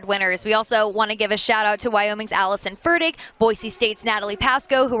award winners. We also want to give a shout out to Wyoming's Allison Ferdig, Boise State's Natalie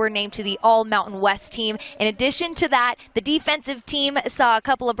Pasco, who were named to the All Mountain West team. In addition to that, the defensive team saw a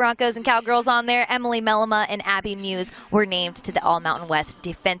couple of Broncos and Cowgirls on there. Emily Mellema and Abby Muse were named to the All Mountain West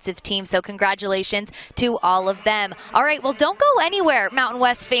defensive team. So congratulations to all of them. All right, well, don't go anywhere, Mountain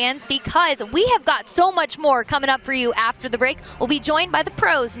West fans, because we have got so much more coming up for you after the break. We'll be joined by the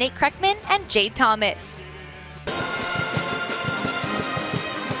pros, Nate Kreckman and Jade Thomas.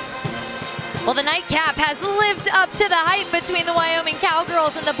 Well, the nightcap has lived up to the hype between the Wyoming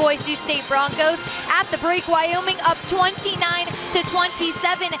Cowgirls and the Boise State Broncos. At the break, Wyoming up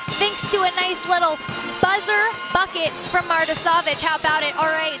 29-27 thanks to a nice little buzzer bucket from Marta Savic. How about it? All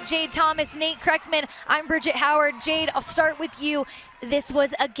right, Jade Thomas, Nate Kreckman, I'm Bridget Howard. Jade, I'll start with you. This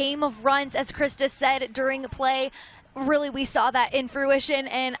was a game of runs, as Krista said during play. Really, we saw that in fruition.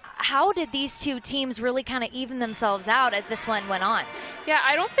 And how did these two teams really kind of even themselves out as this one went on? Yeah,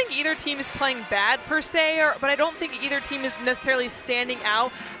 I don't think either team is playing bad per se, but I don't think either team is necessarily standing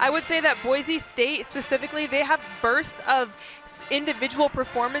out. I would say that Boise State specifically, they have bursts of individual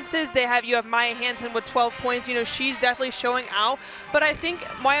performances. You have Maya Hansen with 12 points. You know, she's definitely showing out. But I think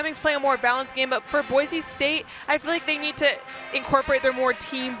Wyoming's playing a more balanced game. But for Boise State, I feel like they need to incorporate their more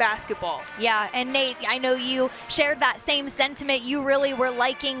team basketball. Yeah, and Nate, I know you shared that same sentiment. You really were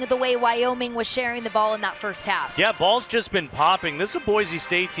liking the way Wyoming was sharing the ball in that first half. Yeah, ball's just been popping. This is a Boise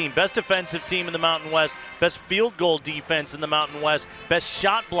State team, best defensive team in the Mountain West, best field goal defense in the Mountain West, best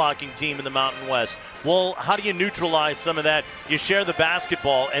shot blocking team in the Mountain West. Well, how do you neutralize some of that? You share the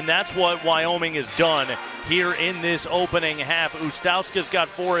basketball, and that's what Wyoming has done here in this opening half. Ustowska's got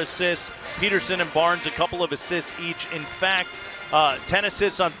 4 assists. Peterson and Barnes a couple of assists each. In fact, 10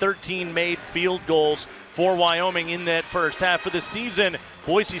 assists on 13 made field goals for Wyoming in that first half. For the season,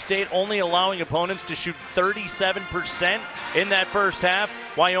 Boise State only allowing opponents to shoot 37% in that first half.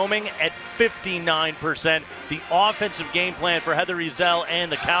 Wyoming at 59%. The offensive game plan for Heather Ezel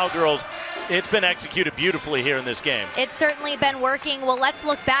and the Cowgirls, it's been executed beautifully here in this game. It's certainly been working. Well, let's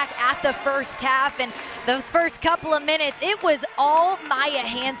look back at the first half and those first couple of minutes. It was all Maya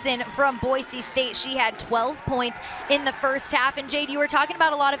Hansen from Boise State. She had 12 points in the first half. And Jade, you were talking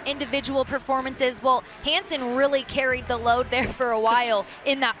about a lot of individual performances. Well, Hansen really carried the load there for a while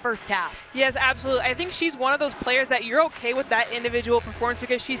in that first half. Yes, absolutely. I think she's one of those players that you're okay with that individual performance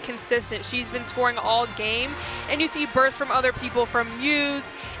because she's consistent. She's been scoring all game, and you see bursts from other people, from Muse,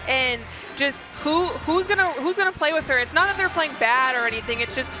 and just who's gonna play with her. It's not that they're playing bad or anything.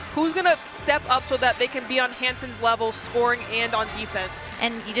 It's just who's gonna step up so that they can be on Hansen's level, scoring and on defense.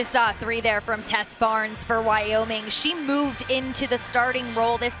 And you just saw a 3 there from Tess Barnes for Wyoming. She moved into the starting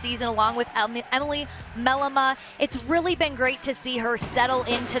role this season along with Emily Mellema. It's really been great to see her settle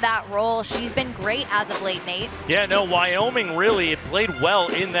into that role. She's been great as of late, Nate. Yeah, no, Wyoming really played well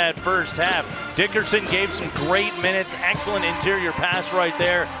in that first half. Dickerson gave some great minutes, excellent interior pass right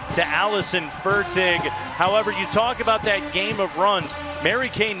there to Allison Fertig. However, you talk about that game of runs. Mary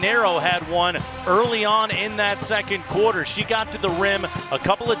Kay Narrow had one early on in that second quarter. She got to the rim a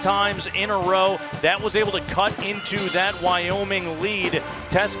couple of times in a row. That was able to cut into that Wyoming lead.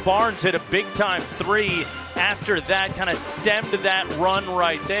 Tess Barnes hit a big-time 3. After that, kind of stemmed that run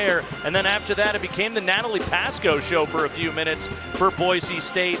right there. And then after that, it became the Natalie Pasco show for a few minutes for Boise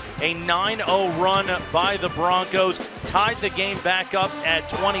State. A 9-0 run by the Broncos. Tied the game back up at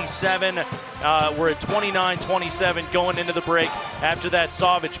 27. We're at 29-27 going into the break after that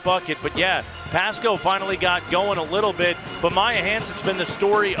Savic bucket. But yeah, Pasco finally got going a little bit. But Maya Hansen's been the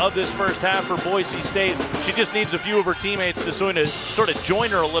story of this first half for Boise State. She just needs a few of her teammates to sort of join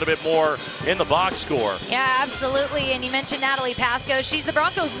her a little bit more in the box score. Yeah, absolutely. And you mentioned Natalie Pasco. She's the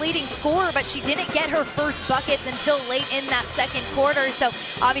Broncos' leading scorer, but she didn't get her first buckets until late in that second quarter. So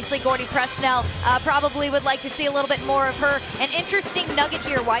obviously Gordy Presnell probably would like to see a little bit more of her. An interesting nugget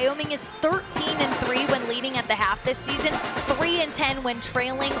here. Wyoming is 13-3 when leading at the half this season, 3-10 when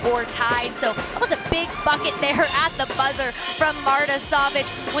trailing or tied. So that was a big bucket there at the buzzer from Marta Savic.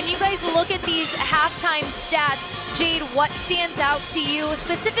 When you guys look at these halftime stats, Jade, what stands out to you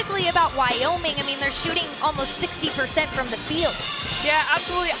specifically about Wyoming? I mean, they're shooting almost 60% from the field. Yeah,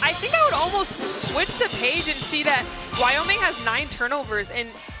 absolutely. I think I would almost switch the page and see that Wyoming has 9 turnovers, and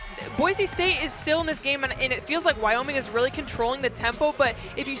Boise State is still in this game, and it feels like Wyoming is really controlling the tempo. But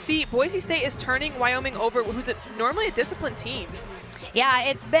if you see, Boise State is turning Wyoming over, who's normally a disciplined team. Yeah,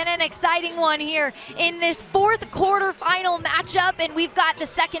 it's been an exciting one here in this fourth quarterfinal matchup, and we've got the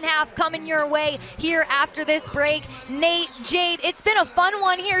second half coming your way here after this break. Nate, Jade, it's been a fun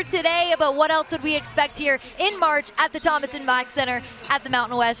one here today, but what else would we expect here in March at the Thomas & Mack Center at the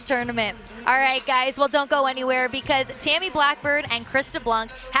Mountain West Tournament? All right, guys, well, don't go anywhere because Tammy Blackbird and Krista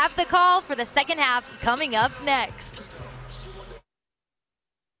Blanc have the call for the second half coming up next.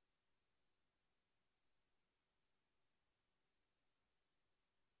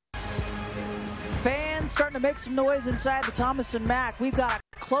 Fans starting to make some noise inside the Thomas & Mack. We've got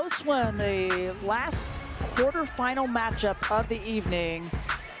a close one, the last quarterfinal matchup of the evening.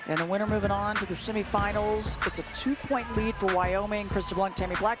 And the winner moving on to the semifinals. It's a 2-point lead for Wyoming. Krista Blanc,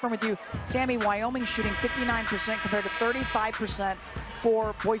 Tammy Blackburn with you. Tammy, Wyoming shooting 59% compared to 35%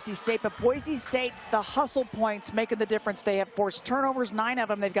 for Boise State, but Boise State, the hustle points making the difference. They have forced turnovers, 9 of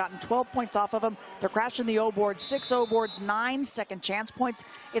them. They've gotten 12 points off of them. They're crashing the O board, 6 O boards, 9 second chance points.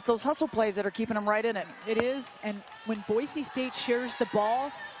 It's those hustle plays that are keeping them right in it. It is, and when Boise State shares the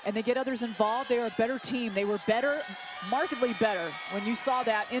ball and they get others involved, they are a better team. They were better, markedly better, when you saw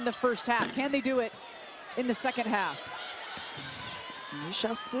that in the first half. Can they do it in the second half? We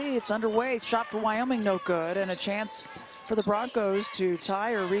shall see. It's underway. Shot for Wyoming, no good, and a chance for the Broncos to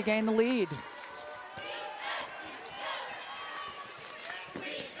tie or regain the lead.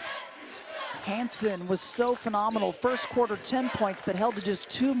 Hansen was so phenomenal. First quarter, 10 points, but held to just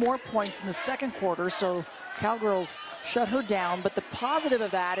 2 more points in the second quarter, so Cowgirls shut her down. But the positive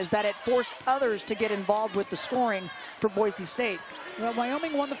of that is that it forced others to get involved with the scoring for Boise State. Well,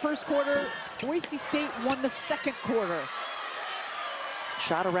 Wyoming won the first quarter. Boise State won the second quarter.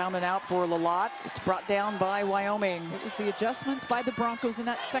 Shot around and out for Lalott. It's brought down by Wyoming. It was the adjustments by the Broncos in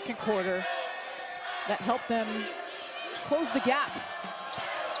that second quarter that helped them close the gap.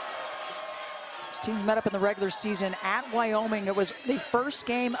 These teams met up in the regular season at Wyoming. It was the first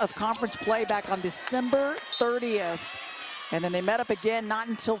game of conference play back on December 30th. And then they met up again not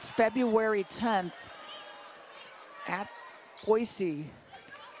until February 10th at Boise.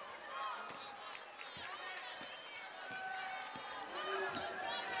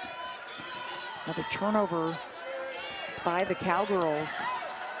 Another turnover by the Cowgirls.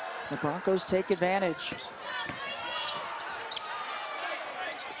 The Broncos take advantage.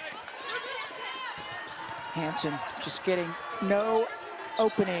 Hansen just getting no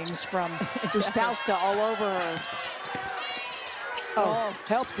openings from Gustowska all over her. Oh,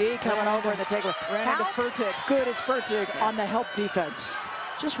 help D coming over in the takeaway. Ran into Fertig. Good is Fertig on the help defense.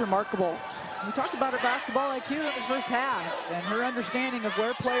 Just remarkable. We talked about her basketball IQ in the first half and her understanding of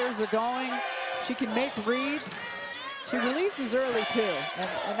where players are going. She can make reads. She releases early too,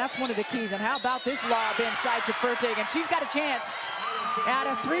 and that's one of the keys. And how about this lob inside to Fertig? And she's got a chance at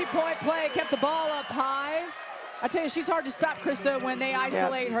a three-point play. Kept the ball up high. I tell you, she's hard to stop, Krista, when they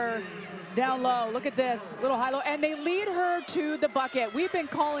isolate her down low. Look at this, little high-low, and they lead her to the bucket. We've been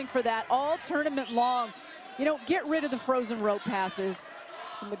calling for that all tournament long. You know, get rid of the frozen rope passes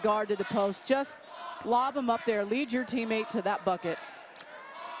from the guard to the post. Just lob them up there. Lead your teammate to that bucket.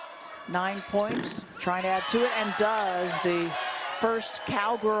 9 points, trying to add to it, and does. The first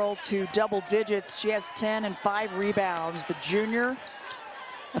Cowgirl to double digits. She has 10 and 5 rebounds. The junior,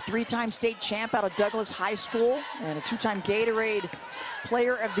 a 3-time state champ out of Douglas High School, and a 2-time Gatorade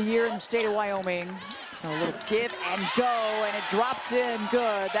Player of the Year in the state of Wyoming. A little give and go, and it drops in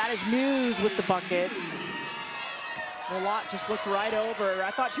good. That is Muse with the bucket. Lalott just looked right over her.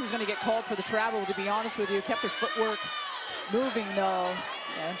 I thought she was going to get called for the travel, to be honest with you. Kept her footwork moving, though.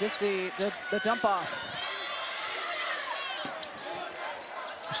 And just the dump off.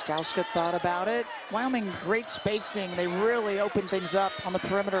 Gustowska thought about it. Wyoming, great spacing. They really opened things up on the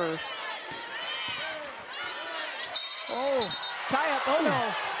perimeter. Oh, tie up. Oh,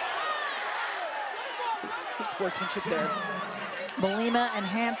 no. Good sportsmanship there. Malima and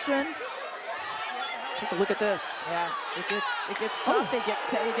Hansen. Take a look at this. Yeah, it gets tough. They get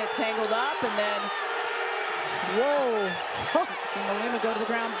tangled up, and then whoa. See Malima go to the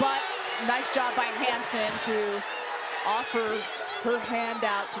ground, but nice job by Hansen to offer her hand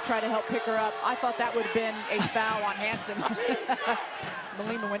out to try to help pick her up. I thought that would have been a foul on Hansen.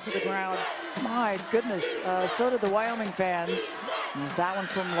 Malima went to the ground. My goodness, so did the Wyoming fans. As that one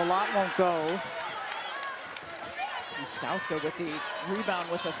from Lalott won't go. Gustowska with the rebound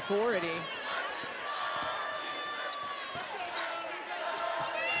with authority.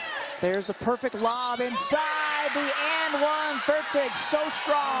 There's the perfect lob inside the and one. Fertig, so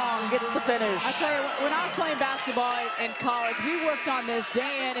strong, gets the finish. I tell you, when I was playing basketball in college, we worked on this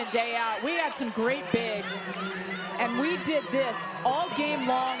day in and day out. We had some great bigs, and we did this all game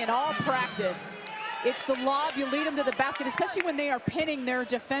long and all practice. It's the lob, you lead them to the basket, especially when they are pinning their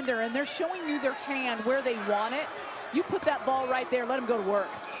defender and they're showing you their hand where they want it. You put that ball right there, let them go to work.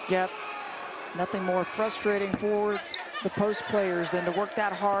 Yep, nothing more frustrating for the post players than to work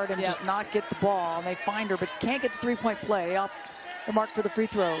that hard and just not get the ball. And they find her, but can't get the three-point play. Off the mark for the free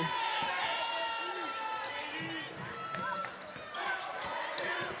throw.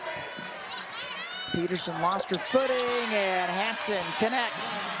 Peterson lost her footing, and Hansen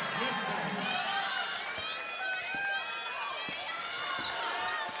connects.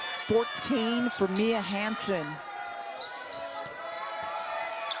 .14 for Mia Hansen.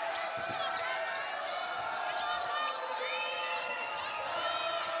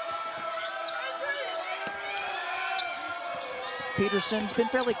 Peterson's been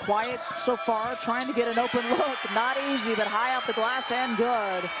fairly quiet so far, trying to get an open look. Not easy, but high off the glass and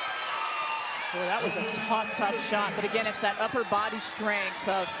good. Boy, that was a tough shot. But again, it's that upper body strength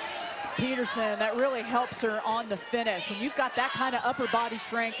of Peterson that really helps her on the finish. When you've got that kind of upper body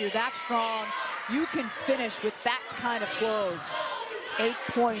strength, you're that strong, you can finish with that kind of close. 8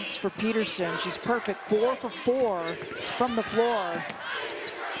 points for Peterson. She's perfect, 4 for 4 from the floor.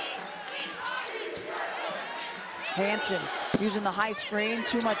 Hansen using the high screen,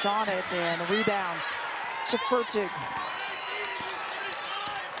 too much on it, and a rebound to Fertig.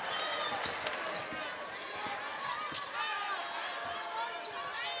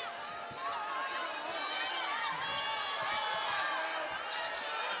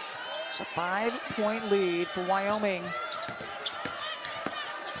 It's a 5-point lead for Wyoming.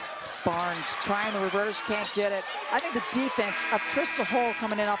 Barnes trying the reverse, can't get it. I think the defense of Trista Hull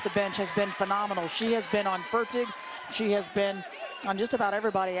coming in off the bench has been phenomenal. She has been on Fertig. She has been on just about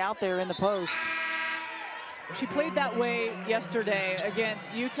everybody out there in the post. She played that way yesterday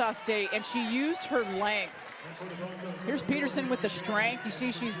against Utah State, and she used her length. Here's Peterson with the strength. You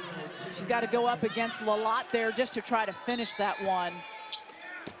see she's got to go up against Lalott there just to try to finish that one.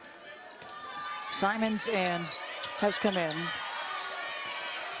 Simons and has come in.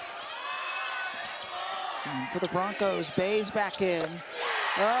 And for the Broncos, Bayes back in.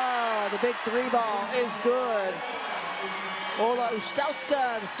 Oh, the big 3 ball is good. Ola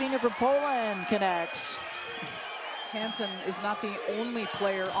Ustowska, the senior from Poland, connects. Hansen is not the only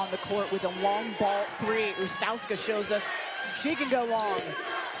player on the court with a long ball 3. Ustowska shows us she can go long.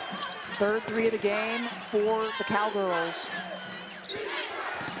 Third 3 of the game for the Cowgirls.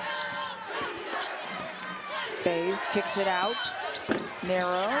 Bayes kicks it out.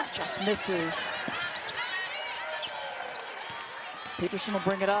 Narrow, just misses. Peterson will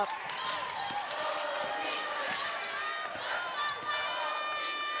bring it up.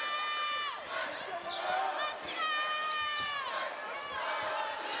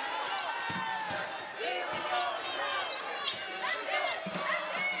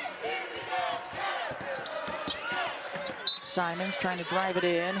 Simons trying to drive it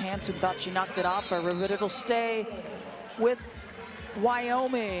in. Hansen thought she knocked it off her, but it'll stay with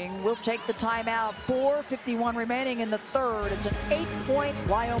Wyoming. Will take the timeout. 4:51 remaining in the third. It's an 8-point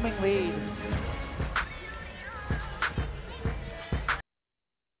Wyoming lead.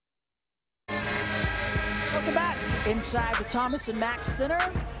 Welcome back inside the Thomas and Mack Center.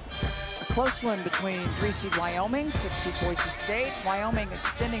 A close one between 3-seed Wyoming, 6-seed Boise State. Wyoming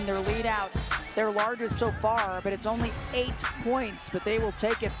extending their lead out. Their largest so far, but it's only 8 points, but they will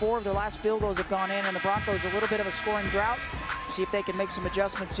take it. 4 of their last field goals have gone in, and the Broncos a little bit of a scoring drought. See if they can make some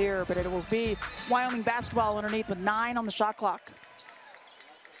adjustments here, but it will be Wyoming basketball underneath with 9 on the shot clock.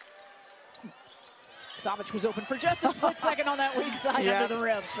 Savage was open for just a split second on that weak side under the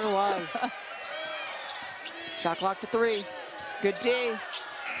rim. Sure was. Shot clock to 3. Good D.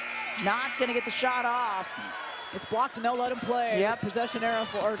 Not gonna get the shot off. It's blocked and they'll let him play. Yep. Possession arrow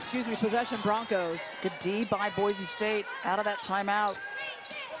for, or excuse me, possession Broncos. Good D by Boise State out of that timeout.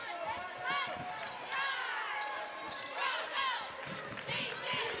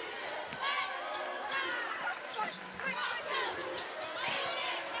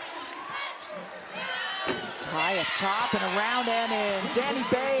 High up top and around and in. Danny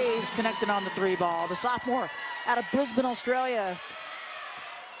Bayes connected on the 3 ball. The sophomore out of Brisbane, Australia.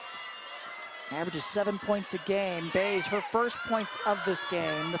 Averages 7 points a game. Bayes, her first points of this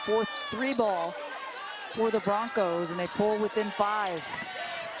game. The 4th 3 ball for the Broncos, and they pull within 5.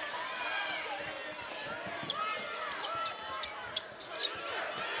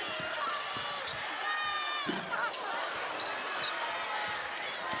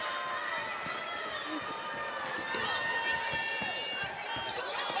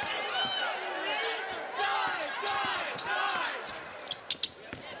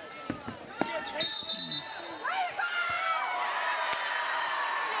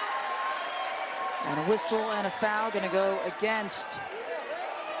 And a whistle and a foul going to go against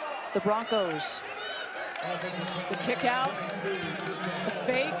the Broncos. The kick out, the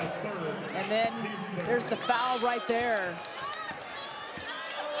fake, and then there's the foul right there.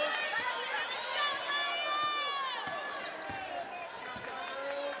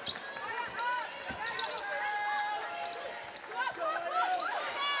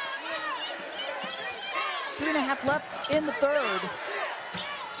 Three and a half left in the third.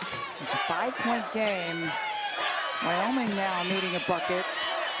 It's a 5-point game. Wyoming now needing a bucket.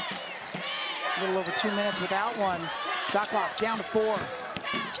 A little over 2 minutes without one. Shot clock down to 4.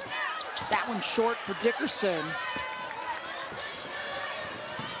 That one short for Dickerson.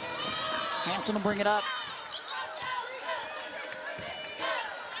 Hansen will bring it up.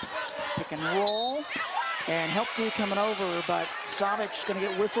 pick and roll. And help D coming over, but Savic's going to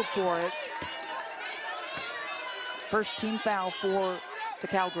get whistled for it. First team foul for the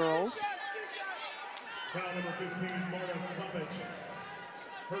Cowgirls. Foul number 15, Marta Savic.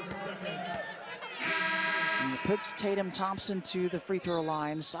 First, second. And it puts Tatum Thompson to the free throw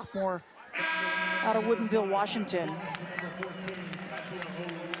line. Sophomore out of Woodinville, Washington.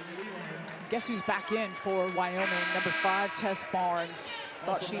 Guess who's back in for Wyoming? Number 5, Tess Barnes.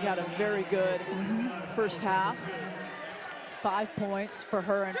 Thought she had a very good first half. 5 points for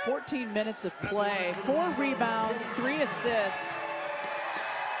her in 14 minutes of play. 4 rebounds, 3 assists.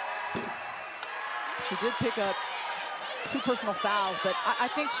 She did pick up 2 personal fouls, but I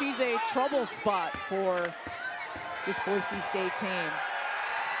think she's a trouble spot for this Boise State team.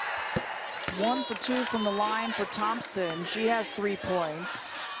 1 for 2 from the line for Thompson. She has 3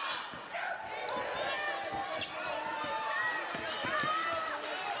 points.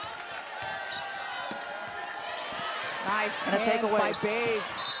 Nice and a takeaway by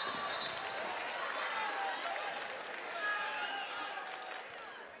Bays.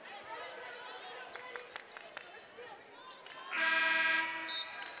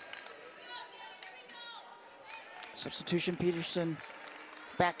 Substitution, Peterson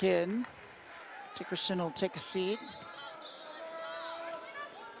back in. Dickerson will take a seat.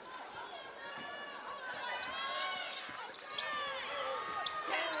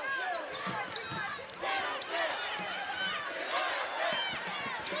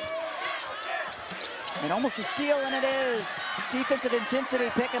 And almost a steal, and it is. Defensive intensity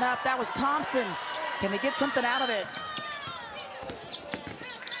picking up. That was Thompson. Can they get something out of it?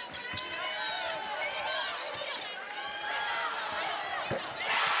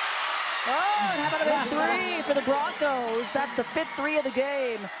 Oh, and how about a big 3 for the Broncos? That's the 5th 3 of the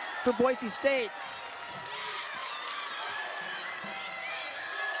game for Boise State.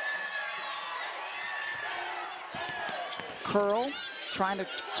 Curl trying to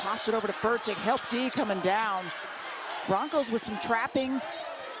toss it over to Furtick. Help D coming down. Broncos with some trapping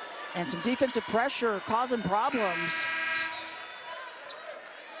and some defensive pressure causing problems.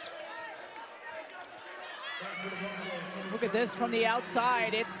 Look at this from the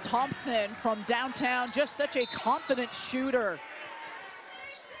outside. It's Thompson from downtown. Just such a confident shooter.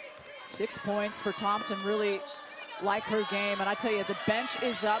 6 points for Thompson. Really like her game. And I tell you, the bench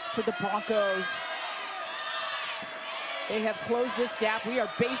is up for the Broncos. They have closed this gap. We are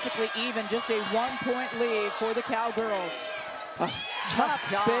basically even, just a 1-point lead for the Cowgirls. Oh, tough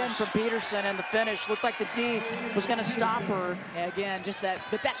spin from Peterson, and the finish looked like the D was going to stop her. Yeah, again, just that,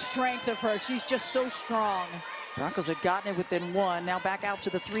 but that strength of her, she's just so strong. Broncos had gotten it within 1. Now back out to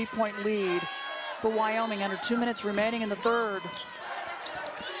the 3-point lead for Wyoming. Under 2 minutes remaining in the third.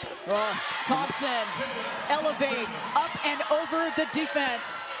 Thompson elevates up and over the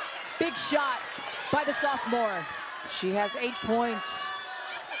defense. Big shot by the sophomore. She has 8 points.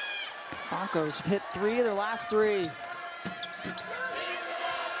 Broncos have hit 3 of their last 3.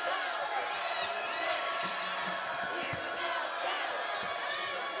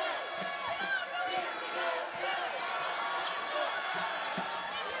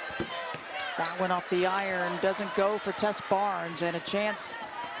 That went off the iron, doesn't go for Tess Barnes, and a chance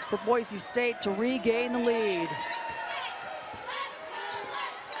for Boise State to regain the lead.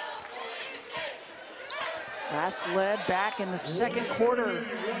 Last led back in the second quarter.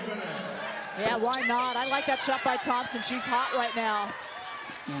 Yeah, why not? I like that shot by Thompson. She's hot right now.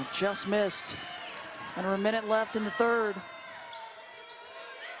 And just missed. Under a minute left in the third.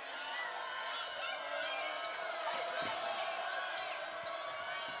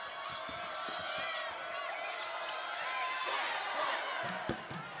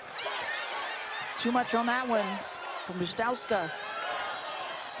 Too much on that one from Mustowska.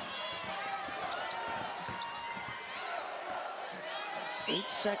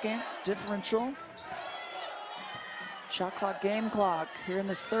 Eight-second differential. Shot clock, game clock here in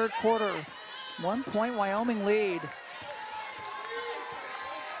this third quarter. 1 point Wyoming lead.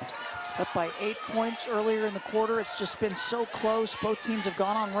 Up by 8 points earlier in the quarter. It's just been so close. Both teams have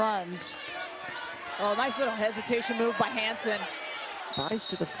gone on runs. Oh, nice little hesitation move by Hansen. Bodies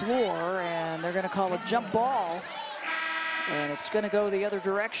to the floor, and they're going to call a jump ball. And it's going to go the other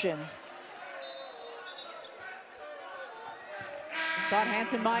direction. Thought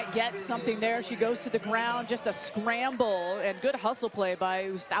Hansen might get something there. She goes to the ground, just a scramble, and good hustle play by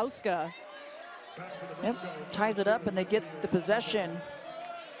Ustowska. Yep, ties it up, and they get the possession.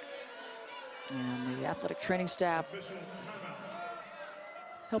 And the athletic training staff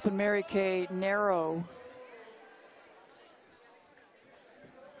helping Mary Kay narrow.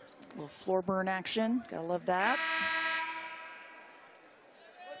 A little floor burn action, gotta love that.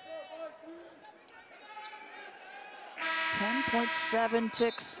 10.7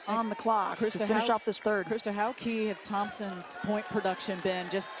 ticks on the clock to finish off this third. Krista, how key have Thompson's point production been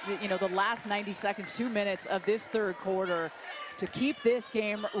just, you know, the last 90 seconds, 2 minutes of this third quarter to keep this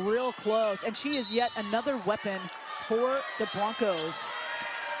game real close? And she is yet another weapon for the Broncos.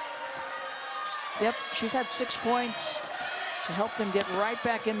 Yep, she's had 6 points to help them get right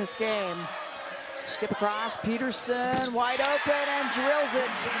back in this game. Skip across, Peterson wide open and drills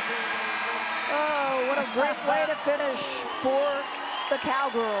it. Oh, what a great way to finish for the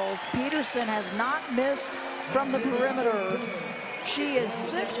Cowgirls. Peterson has not missed from the perimeter. She is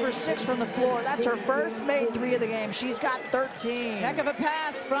 6 for 6 from the floor. That's her first made 3 of the game. She's got 13. Heck of a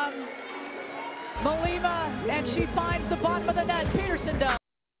pass from Malima, and she finds the bottom of the net. Peterson does.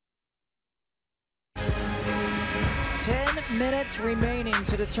 10 minutes remaining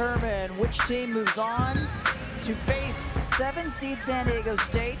to determine which team moves on to face 7 seed San Diego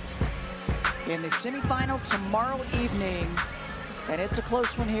State in the semifinal tomorrow evening. And it's a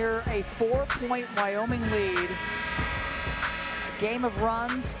close one here, a 4-point Wyoming lead. A game of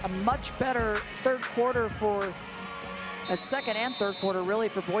runs, a much better third quarter for a second and third quarter really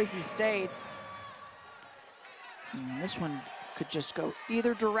for Boise State. And this one could just go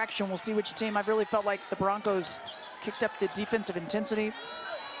either direction. We'll see which team. I really felt like the Broncos kicked up the defensive intensity.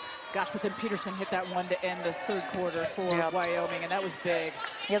 Gosh, but then Peterson hit that one to end the third quarter for Wyoming, and that was big.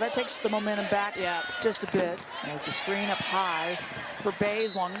 Yeah, that takes the momentum back just a bit. There's the screen up high for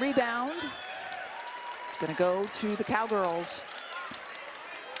Bayes, long rebound. It's gonna go to the Cowgirls.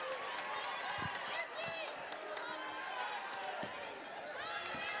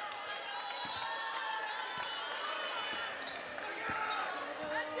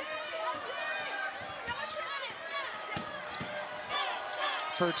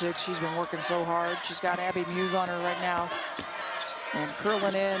 Fertig, she's been working so hard. She's got Abby Muse on her right now. And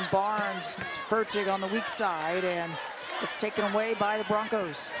curling in, Barnes, Fertig on the weak side, and it's taken away by the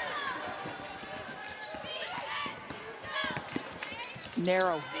Broncos.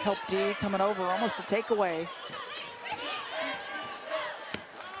 Narrow, help D coming over, almost a takeaway.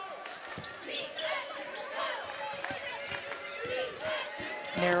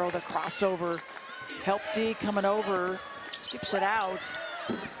 Narrow, the crossover, help D coming over, skips it out.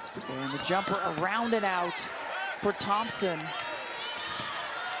 And the jumper around and out for Thompson.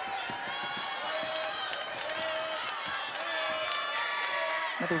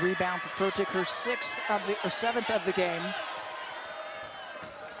 Another rebound for Fertig, her 7th of the game.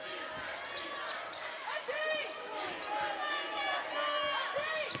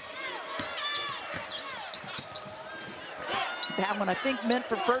 That one I think meant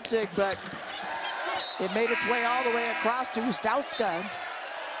for Fertig, but it made its way all the way across to Ustowska.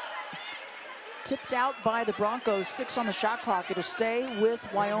 Tipped out by the Broncos, 6 on the shot clock. It'll stay with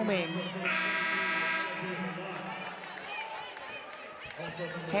Wyoming.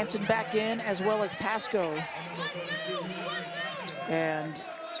 Hansen back in, as well as Pasco. And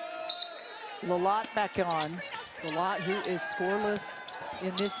Lalott back on. Lalott, who is scoreless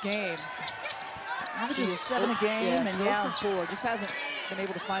in this game. Averages 7 a game, and 4 for 4. Just hasn't been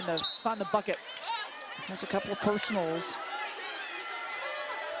able to find the bucket. Has a couple of personals.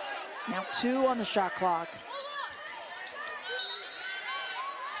 Now 2 on the shot clock.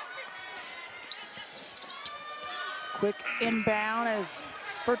 Quick inbound as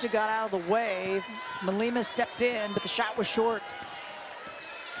Fertig got out of the way. Malima stepped in, but the shot was short.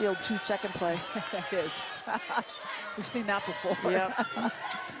 It's the old 2-second play. That is. We've seen that before. Yep.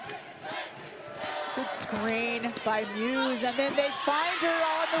 Good screen by Muse, and then they find her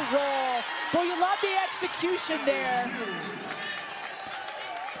on the roll. Boy, you love the execution there.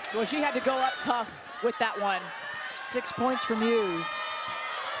 Well, she had to go up tough with that one. 6 points for Muse.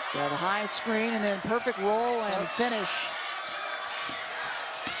 Yeah, the high screen and then perfect roll and finish.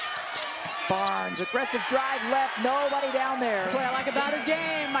 Barnes, aggressive drive left, nobody down there. That's what I like about her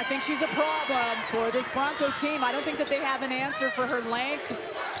game. I think she's a problem for this Bronco team. I don't think that they have an answer for her length,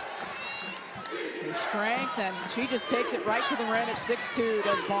 her strength, and she just takes it right to the rim at 6'2",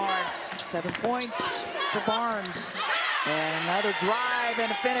 does Barnes. 7 points for Barnes. And another drive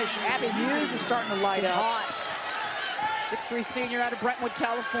and a finish. Abby Muse is starting to light up. Hot. 6'3" senior out of Brentwood,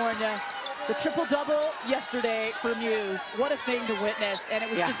 California. The triple-double yesterday for Muse. What a thing to witness. And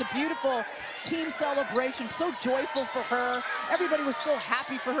it was just a beautiful team celebration. So joyful for her. Everybody was so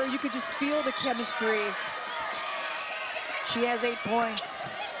happy for her. You could just feel the chemistry. She has 8 points.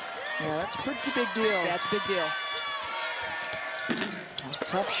 Yeah, that's a pretty big deal. Yeah, it's a big deal. A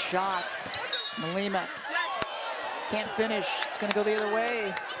tough shot. Malima can't finish. It's going to go the other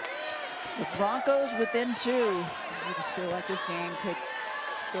way. The Broncos within 2. I just feel like this game could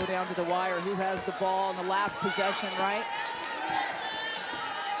go down to the wire. Who has the ball in the last possession, right?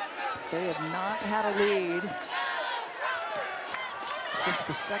 They have not had a lead since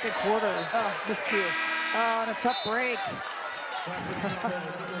the second quarter. Oh, miscue. Oh, and a tough break.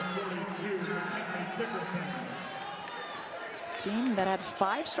 Team that had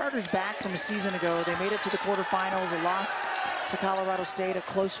 5 starters back from a season ago. They made it to the quarterfinals. They lost to Colorado State, a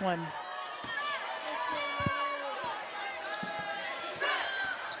close one.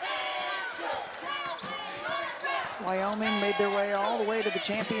 Wyoming made their way all the way to the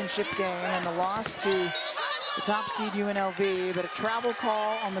championship game and the loss to the top seed UNLV, but a travel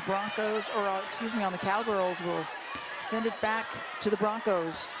call on the Broncos, or excuse me, on the Cowgirls will send it back to the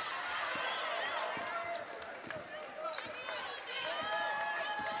Broncos.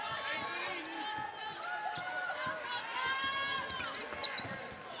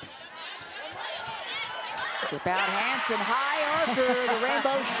 Skip out Hansen, high Arthur, the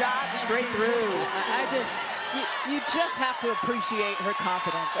rainbow shot straight through. You just have to appreciate her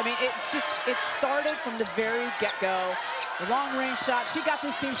confidence. I mean, it started from the very get-go. The long-range shot, she got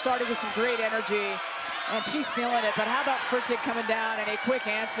this team started with some great energy, and she's feeling it. But how about Fertig coming down and a quick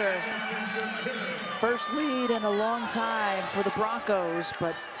answer? First lead in a long time for the Broncos,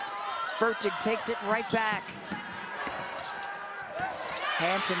 but Fertig takes it right back.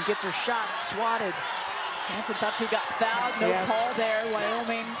 Hansen gets her shot swatted. Hansen thought she got fouled, no call there.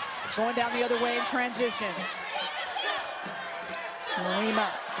 Wyoming going down the other way in transition. Lima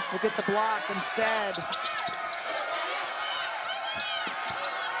will get the block instead.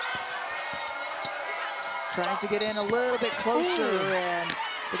 Tries to get in a little bit closer, and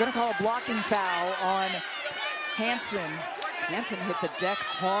they're going to call a blocking foul on Hansen. Hansen hit the deck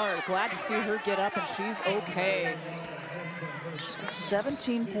hard. Glad to see her get up, and she's okay. She's got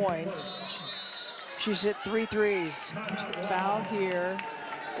 17 points. She's hit 3 threes. There's the foul here.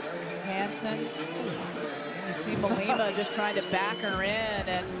 Hansen. You see Malima just trying to back her in,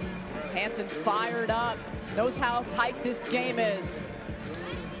 and Hansen fired up. Knows how tight this game is.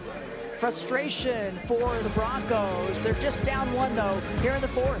 Frustration for the Broncos. They're just down 1 though here in the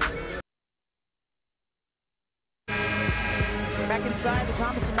 4th. Back inside the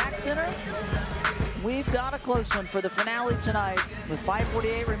Thomas and Mack Center. We've got a close one for the finale tonight with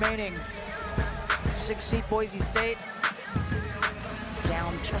 5:48 remaining. 6th seed Boise State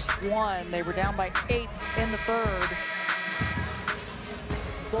down just 1. They were down by 8 in the 3rd.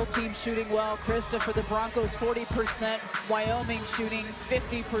 Both teams shooting well. Krista for the Broncos 40%. Wyoming shooting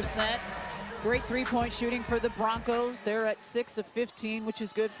 50%. Great three-point shooting for the Broncos. They're at 6 of 15, which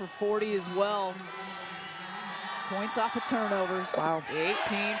is good for 40 as well. Points off of turnovers. Wow.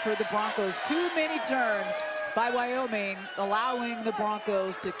 18 for the Broncos. Too many turns by Wyoming, allowing the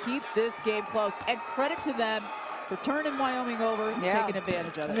Broncos to keep this game close. And credit to them for turning Wyoming over, taking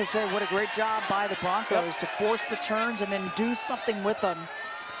advantage of it. As I say, what a great job by the Broncos to force the turns and then do something with them.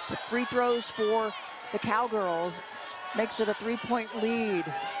 The free throws for the Cowgirls makes it a 3-point lead.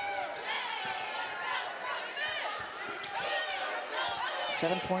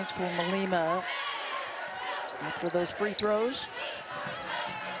 7 points for Malima after those free throws.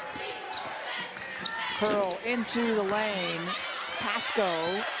 Curl into the lane.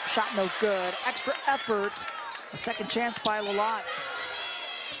 Pasco, shot no good. Extra effort. A second chance by Lalott.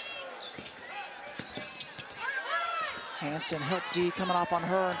 Hansen helped D coming off on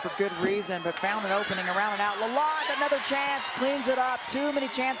her, and for good reason, but found an opening around and out. Lalott, another chance, cleans it up. Too many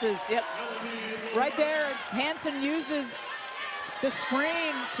chances. Yep. Right there, Hansen uses the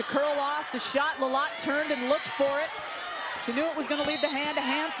screen to curl off the shot. Lalott turned and looked for it. She knew it was going to leave the hand to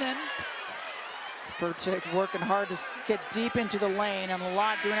Hansen. Fertig working hard to get deep into the lane, and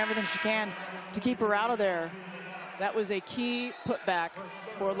Lalott doing everything she can to keep her out of there. That was a key putback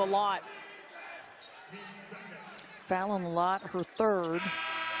for Lalott. Foul on Lalott, her 3rd.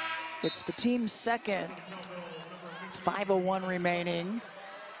 It's the team's 2nd. 5:01 remaining.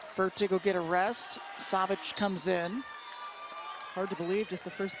 Fertig will get a rest. Savic comes in. Hard to believe, just the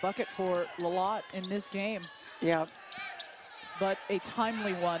first bucket for Lalott in this game. Yep. But a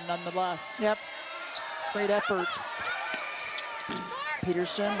timely one nonetheless. Yep. Great effort.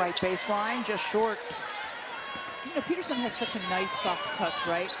 Peterson, right baseline, just short. You know, Peterson has such a nice soft touch,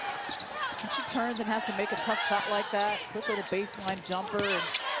 right? When she turns and has to make a tough shot like that, quick little baseline jumper, and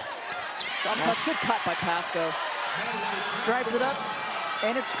soft touch. Good cut by Pasco. Drives it up,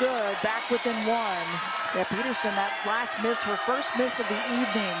 and it's good. Back within 1. Yeah, Peterson, that last miss, her first miss of the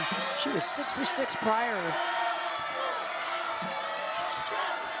evening. She was 6 for 6 prior.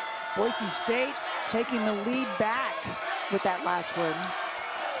 Boise State taking the lead back with that last one.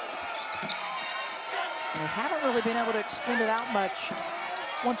 They haven't really been able to extend it out much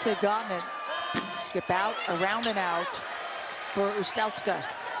once they've gotten it. Skip out, around and out for Ustowska.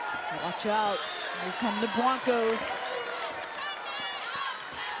 Watch out. Here come the Broncos.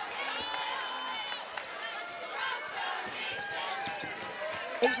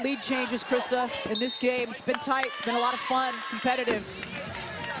 Eight lead changes, Krista, in this game. It's been tight. It's been a lot of fun, competitive.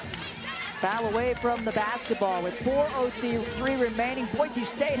 Foul away from the basketball with 4:03 remaining. Boise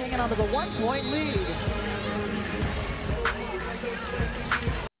State hanging on to the 1-point lead.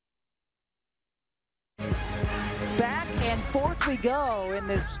 Back and forth we go in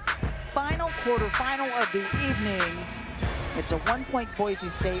this final quarterfinal of the evening. It's a 1-point Boise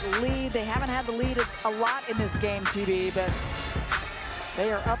State lead. They haven't had the lead a lot in this game, TB, but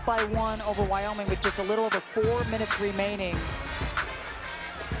they are up by 1 over Wyoming with just a little over 4 minutes remaining.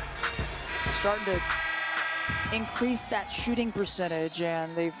 Starting to increase that shooting percentage,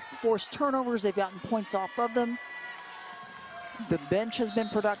 and they've forced turnovers. They've gotten points off of them. The bench has been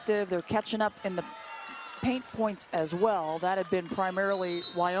productive. They're catching up in the paint points as well. That had been primarily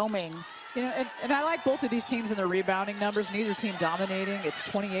Wyoming. You know, and I like both of these teams in their rebounding numbers. Neither team dominating. It's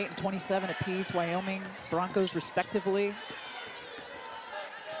 28 and 27 apiece. Wyoming, Broncos respectively.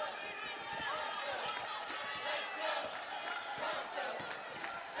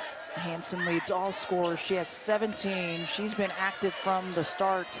 Hanson leads all scorers. She has 17. She's been active from the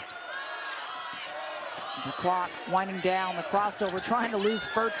start. The clock winding down. The crossover, trying to lose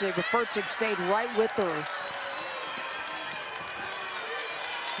Fertig, but Fertig stayed right with her.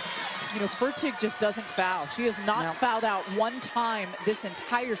 You know, Fertig just doesn't foul. She has not fouled out one time this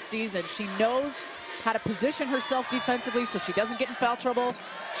entire season. She knows how to position herself defensively so she doesn't get in foul trouble.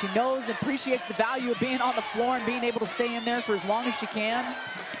 She knows and appreciates the value of being on the floor and being able to stay in there for as long as she can.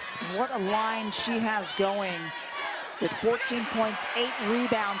 What a line she has going with 14 points, 8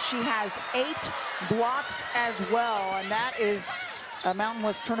 rebounds. She has 8 blocks as well, and that is a Mountain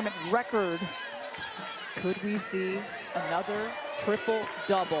West tournament record. Could we see another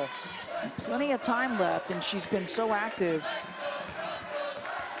triple-double? Plenty of time left, and she's been so active.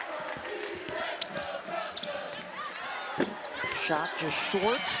 Shot just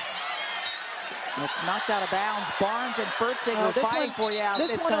short. It's knocked out of bounds. Barnes and Fertig are fighting for you out.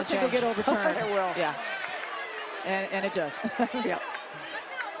 This one I think will get overturned. It will. Yeah. And it does. Yeah.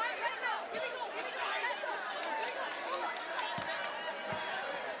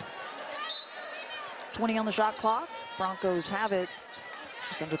 .20 on the shot clock. Broncos have it.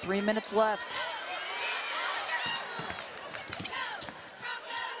 Just under 3 minutes left.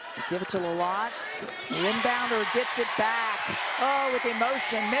 They give it to Lalott. The inbounder gets it back. Oh, with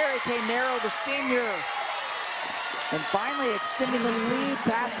emotion, Mary Kay Narrow, the senior. And finally extending the lead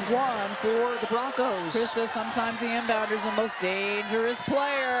past 1 for the Broncos. Krista, sometimes the inbounder's the most dangerous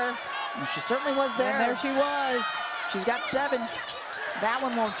player. And she certainly was there. And there she was. She's got 7. That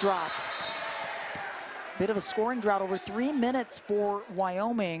one won't drop. Bit of a scoring drought, over 3 minutes for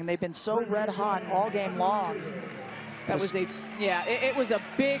Wyoming. They've been so red hot all game long. That was a, yeah, it was a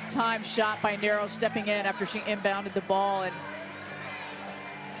big time shot by Narrow, stepping in after she inbounded the ball and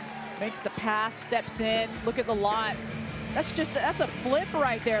makes the pass, steps in. Look at the lot. That's a flip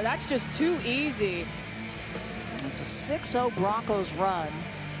right there. That's just too easy. It's a 6-0 Broncos run.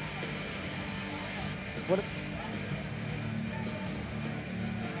 What a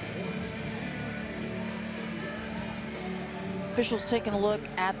officials taking a look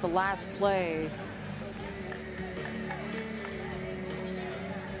at the last play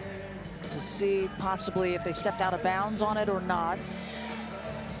to see possibly if they stepped out of bounds on it or not.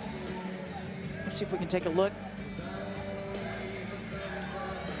 Let's see if we can take a look.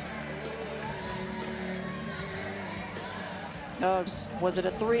 Oh, was it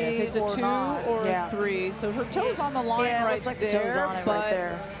a 3? Yeah, if it's a 2 not? or a 3, so her toe's on the line yeah, right looks like there. The toe's on it right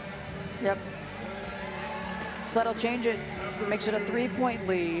there. Yep. So that'll change it. Makes it a 3-point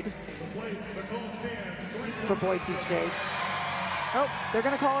lead for Boise State. Oh, they're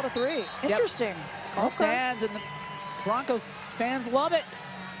going to call it a 3. Interesting. All stands, and the Broncos fans love it.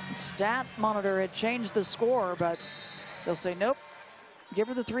 The stat monitor had changed the score, but they'll say nope. Give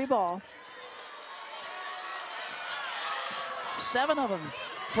her the 3 ball. 7 of them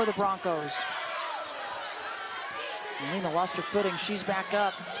for the Broncos. Lena lost her footing. She's back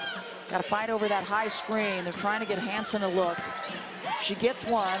up. Got to fight over that high screen. They're trying to get Hanson a look. She gets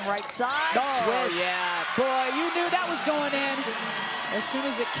one. Right side. Swish. Yeah. Boy, you knew that was going in as soon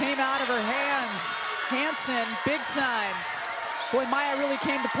as it came out of her hands. Hanson, big time. Boy, Maya really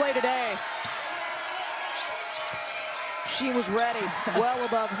came to play today. She was ready, well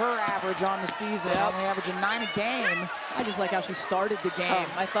above her average on the season, only averaging 9 a game. I just like how she started the game.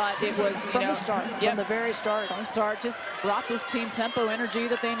 I thought it was, from the start, from the very start. From the start, just brought this team tempo, energy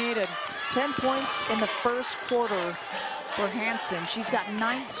that they needed. 10 points in the first quarter for Hansen. She's got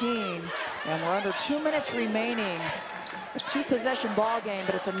 19, and we're under 2 minutes remaining. A 2-possession ball game,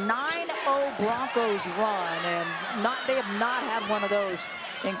 but it's a 9-0 Broncos run, and they have not had one of those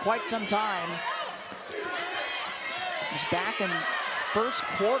in quite some time. It's back in first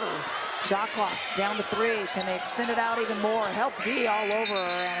quarter. Shot clock down to 3. Can they extend it out even more? Help D all over,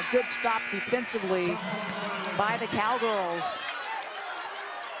 and a good stop defensively by the Cowgirls.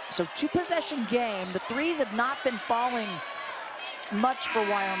 So 2-possession game. The threes have not been falling much for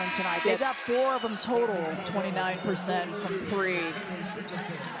Wyoming tonight. They've got 4 of them total. 29% from 3. And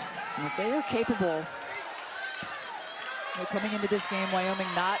if they are capable. Coming into this game, Wyoming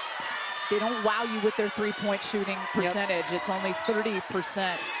they don't wow you with their 3-point shooting percentage. It's only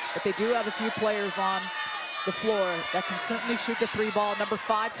 30%. But they do have a few players on the floor that can certainly shoot the 3 ball. Number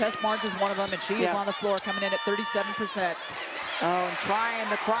 5, Tess Barnes is one of them, and she is on the floor coming in at 37%. Oh, and trying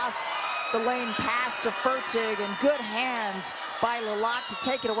to cross the lane pass to Fertig, and good hands by Lalott to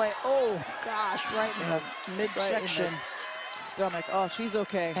take it away. Oh, gosh, right in the midsection. Right in the stomach. Oh, she's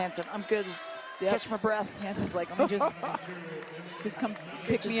okay. Hansen, I'm good. Just catch my breath. Hansen's like, let me just come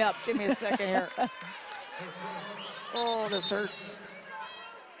pick me up. Give me a second here. Oh, this hurts.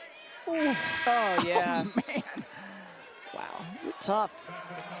 Ooh. Oh, yeah. Oh, man. Wow, you're tough.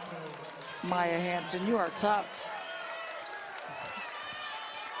 Maya Hansen, you are tough.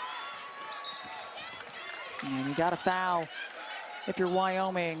 And you got a foul if you're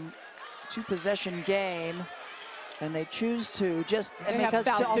Wyoming. 2-possession game, and they choose to just they've got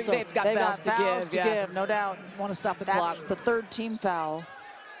fouls to give, no doubt. Want to stop the clock. That's the 3rd team foul.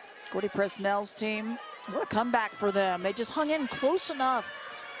 Gordy Presnell's team, what a comeback for them. They just hung in close enough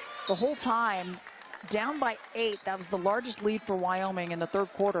the whole time. Down by 8. That was the largest lead for Wyoming in the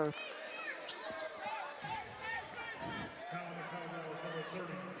 3rd quarter.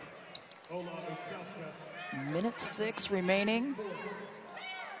 Minute 6 remaining.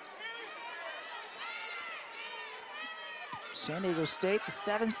 San Diego State, the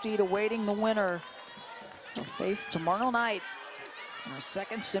 7th seed, awaiting the winner. They'll face tomorrow night in our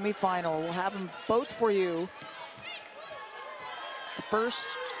 2nd semifinal. We'll have them both for you. The first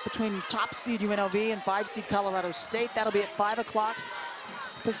between top seed UNLV and 5 seed Colorado State. That'll be at 5 o'clock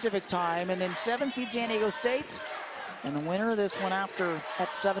Pacific time. And then 7 seed San Diego State. And the winner of this one after at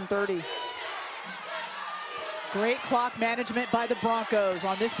 7:30. Great clock management by the Broncos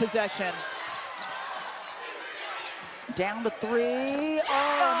on this possession. Down to 3. Oh,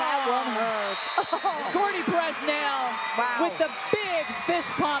 that one hurts. Oh. Gordy Presnell with the big fist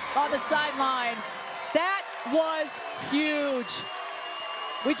pump on the sideline. That was huge.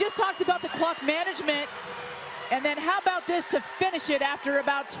 We just talked about the clock management. And then how about this to finish it after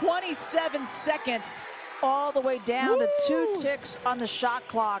about 27 seconds? All the way down to 2 ticks on the shot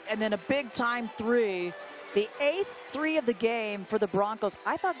clock, and then a big time 3. The 8th 3 of the game for the Broncos.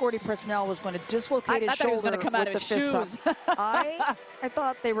 I thought Gordy Presnell was going to dislocate his shoulder. He was going to come out of his shoes. I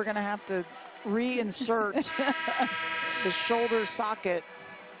thought they were going to have to reinsert the shoulder socket.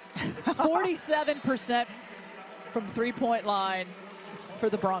 47% from 3-point line for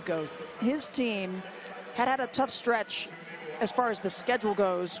the Broncos. His team had a tough stretch as far as the schedule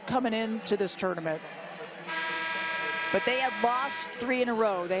goes coming into this tournament. But they had lost 3 in a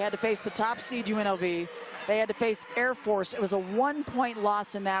row. They had to face the top seed UNLV. They had to face Air Force. It was a 1-point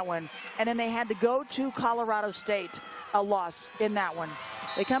loss in that one. And then they had to go to Colorado State, a loss in that one.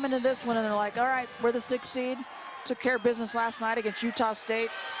 They come into this one and they're like, all right, we're the 6th seed. Took care of business last night against Utah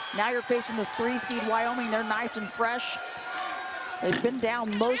State. Now you're facing the 3 seed Wyoming. They're nice and fresh. They've been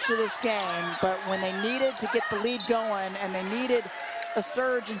down most of this game, but when they needed to get the lead going and they needed a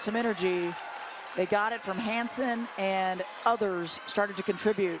surge and some energy, they got it from Hansen, and others started to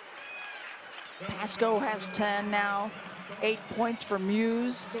contribute. Pasco has 10 now. 8 points for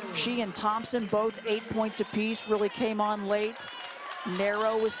Muse. She and Thompson, both 8 points apiece, really came on late.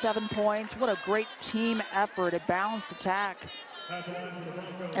 Narrow with 7 points. What a great team effort, a balanced attack.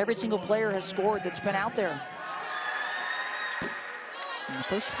 Every single player has scored that's been out there. And the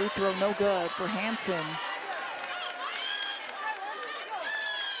first free throw, no good for Hansen.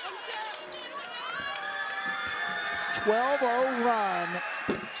 .12-0 run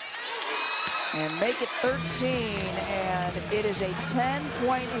and make it 13, and it is a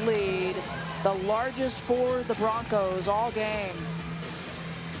 10-point lead, the largest for the Broncos all game.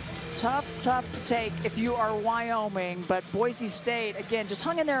 Tough to take if you are Wyoming, but Boise State, again, just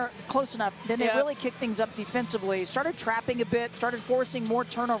hung in there close enough. Then they really kicked things up defensively, started trapping a bit, started forcing more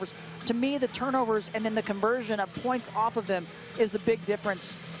turnovers. To me, the turnovers and then the conversion of points off of them is the big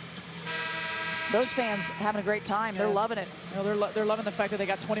difference. Those fans having a great time. They're loving it. You know, they're loving the fact that they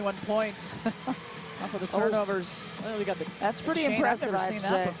got 21 points. Off of the turnovers. Oh, we got the. That's pretty chain. impressive. I've never I'd seen say.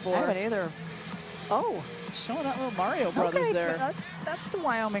 that before. I haven't either. Oh, showing that little Mario Brothers okay, there. That's the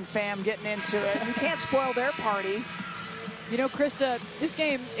Wyoming fam getting into it. You can't spoil their party. You know, Krista, this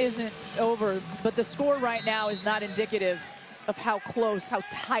game isn't over, but the score right now is not indicative of how close, how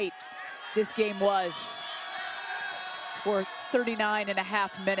tight this game was for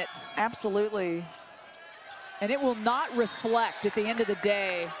 39.5 minutes. Absolutely. And it will not reflect at the end of the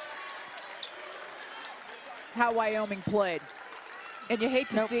day how Wyoming played. And you hate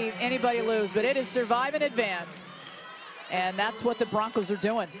to see anybody lose, but it is survive and advance. And that's what the Broncos are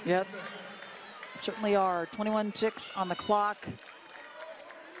doing. Yep. Certainly are. 21 ticks on the clock.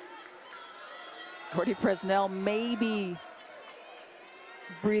 Cordy Presnell maybe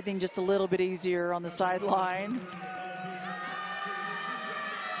breathing just a little bit easier on the sideline.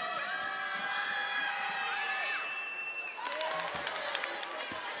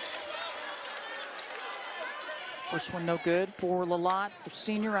 First one no good for Lalott, the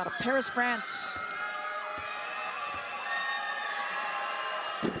senior out of Paris, France.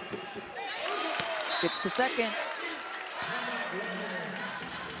 Gets the second.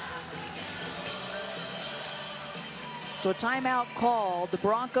 So a timeout called. The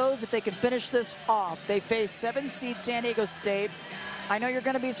Broncos, if they can finish this off, they face 7-seed San Diego State. I know you're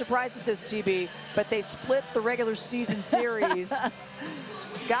going to be surprised at this, TB, but they split the regular season series.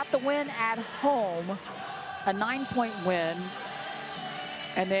 Got the win at home, a 9-point win,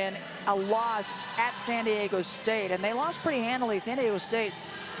 and then a loss at San Diego State. And they lost pretty handily. San Diego State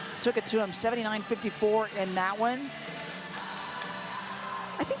took it to them 79-54 in that one.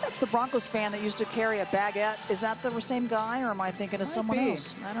 I think that's the Broncos fan that used to carry a baguette. Is that the same guy, or am I thinking of someone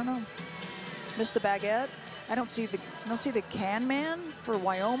else? I don't know. Missed the baguette. I don't see the can man for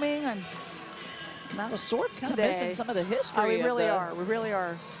Wyoming. I'm out of sorts today. Missing some of the history. Oh, we really are. We really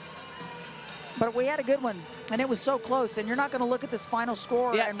are. But we had a good one, and it was so close. And you're not going to look at this final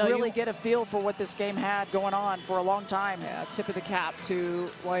score and really get a feel for what this game had going on for a long time. Yeah, tip of the cap to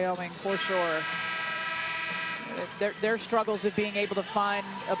Wyoming for sure. Their struggles of being able to find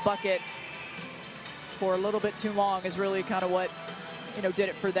a bucket for a little bit too long is really kind of what, you know, did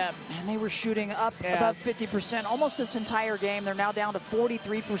it for them. And they were shooting up above 50% almost this entire game. They're now down to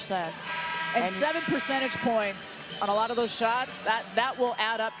 43%. And 7 percentage points on a lot of those shots, that will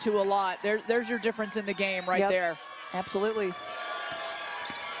add up to a lot. There's your difference in the game right there. Absolutely.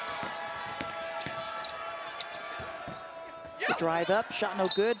 The drive up, shot no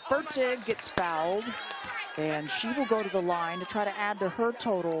good. Fertig gets fouled, and she will go to the line to try to add to her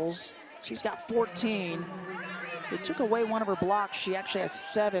totals. She's got 14. They took away one of her blocks. She actually has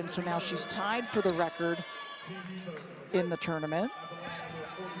 7, so now she's tied for the record in the tournament.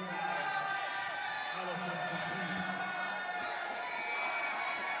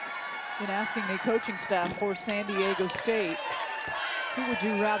 In asking the coaching staff for San Diego State, who would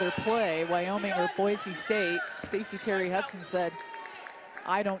you rather play, Wyoming or Boise State? Stacey Terry Hudson said,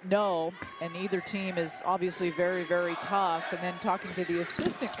 I don't know, and either team is obviously very, very tough. And then talking to the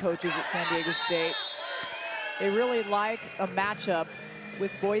assistant coaches at San Diego State, they really like a matchup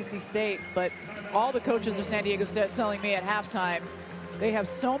with Boise State, but all the coaches of San Diego State telling me at halftime, they have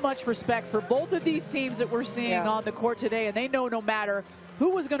so much respect for both of these teams that we're seeing on the court today, and they know no matter who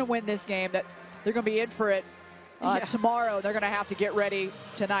was going to win this game, that they're going to be in for it tomorrow. They're going to have to get ready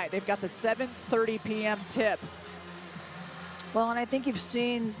tonight. They've got the 7:30 p.m. tip. Well, and I think you've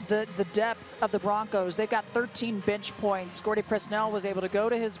seen the depth of the Broncos. They've got 13 bench points. Gordy Presnell was able to go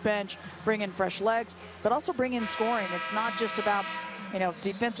to his bench, bring in fresh legs, but also bring in scoring. It's not just about, you know,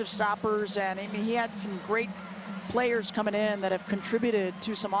 defensive stoppers. And I mean, he had some great players coming in that have contributed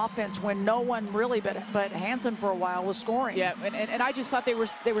to some offense when no one really but Hansen for a while was scoring. Yeah, and I just thought they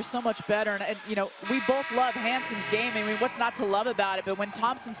were so much better. And you know, we both love Hansen's game. I mean, what's not to love about it? But when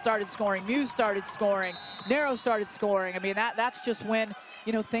Thompson started scoring, Muse started scoring, Narrow started scoring, I mean, that's just when,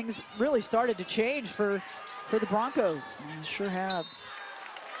 you know, things really started to change for the Broncos. They sure have.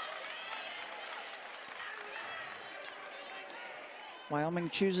 Wyoming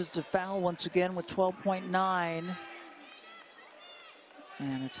chooses to foul once again with 12.9.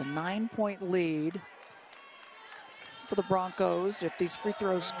 And it's a 9-point lead for the Broncos. If these free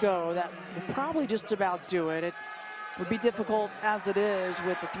throws go, that will probably just about do it. It would be difficult as it is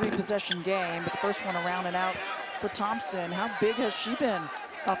with a 3-possession game, but the first one around and out for Thompson. How big has she been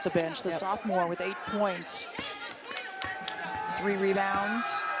off the bench? The sophomore with 8 points. 3 rebounds.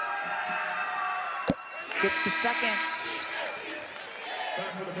 Gets the second.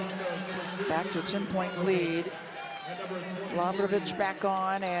 Back to a 10-point lead. Lavrovich back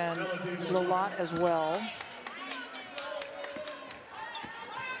on, and Lalott as well.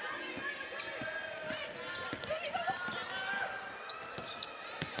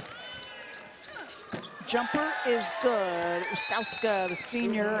 jumper is good. Ustowska, the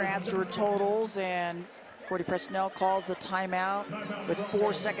senior, adds to her totals, and Cordy Presnell calls the timeout with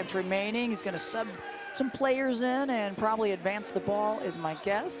 4 seconds remaining. He's going to sub some players in and probably advance the ball, is my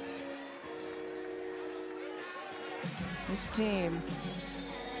guess. This team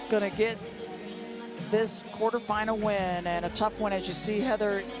going to get this quarterfinal win, and a tough one, as you see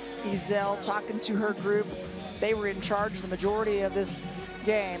Heather Ezel talking to her group. They were in charge the majority of this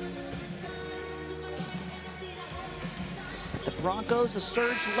game. But the Broncos, a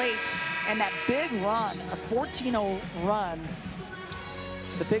surge late, and that big run, a 14-0 run,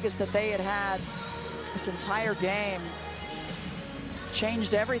 the biggest that they had this entire game,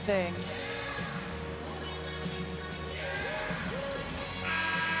 changed everything.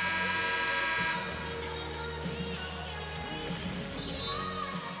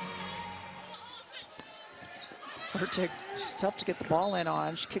 Fertig, she's tough to get the ball in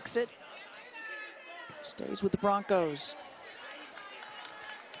on. She kicks it, stays with the Broncos.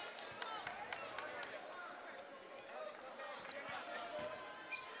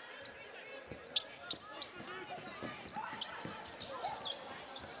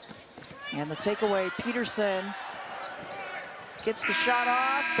 And the takeaway, Peterson gets the shot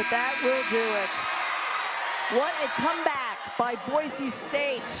off, but that will do it. What a comeback by Boise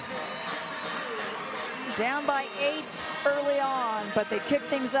State. Down by 8 early on, but they kick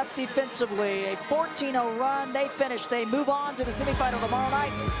things up defensively. A 14-0 run. They finish. They move on to the semifinal tomorrow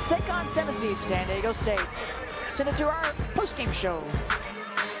night. Take on 7th seed San Diego State. Send it to our postgame show.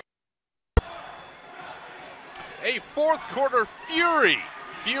 A fourth quarter fury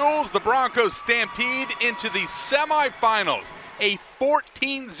fuels the Broncos stampede into the semifinals. A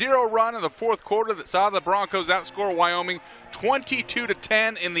 14-0 run in the fourth quarter that saw the Broncos outscore Wyoming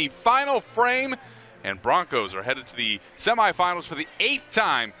 22-10 in the final frame. And Broncos are headed to the semifinals for the 8th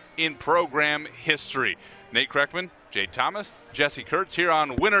time in program history. Nate Kreckman, Jay Thomas, Jesse Kurtz here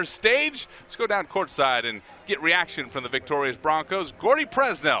on winner's stage. Let's go down courtside and get reaction from the victorious Broncos. Gordy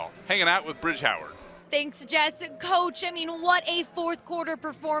Presnell hanging out with Bridge Howard. Thanks, Jess. Coach, I mean, what a fourth quarter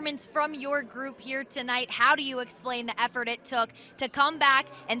performance from your group here tonight. How do you explain the effort it took to come back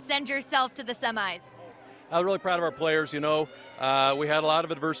and send yourself to the semis? I was really proud of our players. You know, we had a lot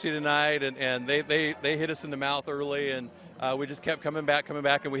of adversity tonight, and they hit us in the mouth early, and we just kept coming back,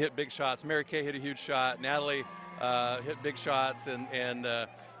 and we hit big shots. Mary Kay hit a huge shot. Natalie hit big shots, and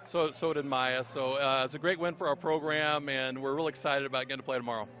so did Maya. So it's a great win for our program, and we're really excited about getting to play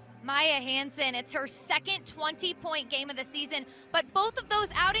tomorrow. Maya Hansen, it's her second 20-point game of the season, but both of those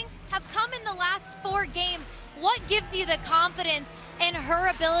outings have come in the last 4 games. What gives you the confidence in her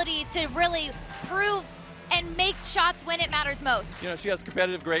ability to really prove and make shots when it matters most? You know, she has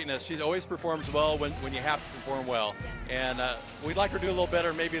competitive greatness. She always performs well when you have to perform well. And we'd like her to do a little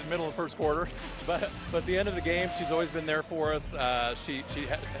better maybe in the middle of the first quarter. But at the end of the game, she's always been there for us. She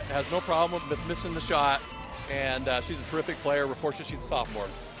has no problem with missing the shot. And she's a terrific player. We're fortunate she's a sophomore.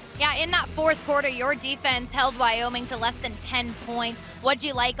 Yeah, in that fourth quarter, your defense held Wyoming to less than 10 points. What'd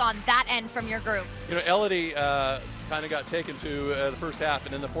you like on that end from your group? You know, Elodie kind of got taken to the first half,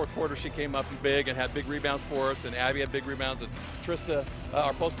 and in the fourth quarter she came up big and had big rebounds for us, and Abby had big rebounds, and Trista,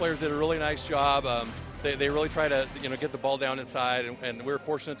 our post players, did a really nice job. They really try to, you know, get the ball down inside, and we were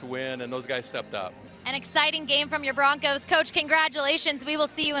fortunate to win, and those guys stepped up. An exciting game from your Broncos. Coach, congratulations. We will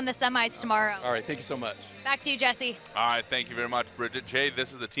see you in the semis tomorrow. All right, thank you so much. Back to you, Jesse. All right, thank you very much, Bridget. Jay,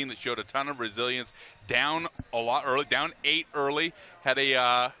 this is the team that showed a ton of resilience. Down a lot early, down 8 early. Had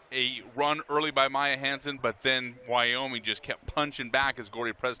a run early by Maya Hansen, but then Wyoming just kept punching back, as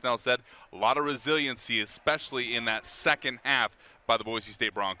Gordy Presnell said. A lot of resiliency, especially in that second half, by the Boise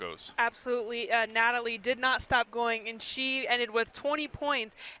State Broncos. Absolutely. Natalie did not stop going, and she ended with 20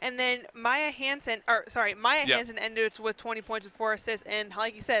 points. And then Maya Hansen ended with 20 points and 4 assists. And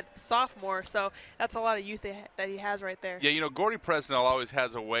like you said, sophomore. So that's a lot of youth that he has right there. Yeah, you know, Gordy Presnell always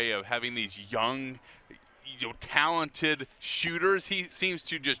has a way of having these young, talented shooters. He seems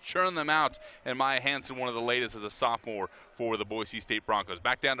to just churn them out, and Maya Hansen, one of the latest as a sophomore for the Boise State Broncos.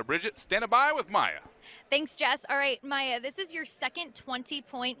 Back down to Bridget, standing by with Maya. Thanks, Jess. All right, Maya, this is your second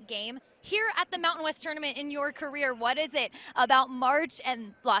 20-point game here at the Mountain West Tournament in your career. What is it about March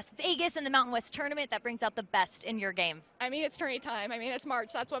and Las Vegas and the Mountain West Tournament that brings out the best in your game? I mean, it's tourney time. I mean, it's March.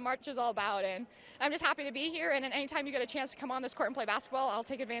 That's what March is all about. And I'm just happy to be here. And anytime you get a chance to come on this court and play basketball, I'll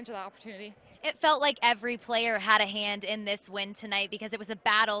take advantage of that opportunity. It felt like every player had a hand in this win tonight because it was a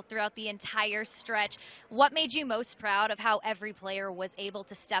battle throughout the entire stretch. What made you most proud of how every player was able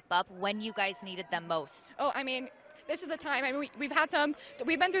to step up when you guys needed them most? Oh, I mean, this is the time. I mean,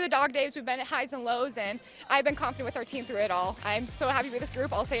 we've been through the dog days, we've been at highs and lows, and I've been confident with our team through it all. I'm so happy with this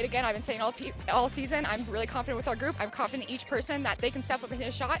group. I'll say it again. I've been saying all season. I'm really confident with our group. I'm confident in each person that they can step up and hit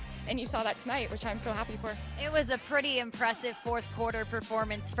a shot, and you saw that tonight, which I'm so happy for. It was a pretty impressive fourth quarter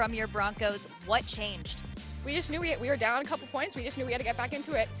performance from your Broncos. What changed? We just knew we were down a couple points. We just knew we had to get back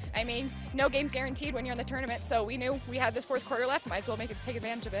into it. I mean, no game's guaranteed when you're in the tournament, so we knew we had this fourth quarter left. Might as well take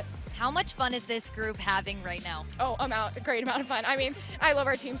advantage of it. How much fun is this group having right now? Oh, a great amount of fun. I mean, I love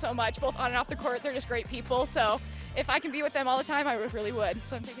our team so much, both on and off the court. They're just great people, so if I can be with them all the time, I really would,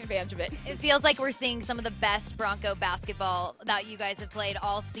 so I'm taking advantage of it. It feels like we're seeing some of the best Bronco basketball that you guys have played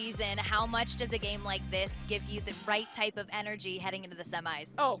all season. How much does a game like this give you the right type of energy heading into the semis?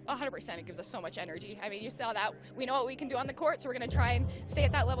 Oh, 100%. It gives us so much energy. I mean, you saw that. We know what we can do on the court, so we're going to try and stay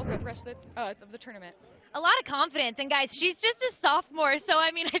at that level for the rest of the tournament. A lot of confidence, and guys, she's just a sophomore, so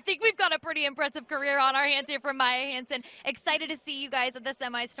I mean, I think we've got a pretty impressive career on our hands here from Maya Hansen. Excited to see you guys at the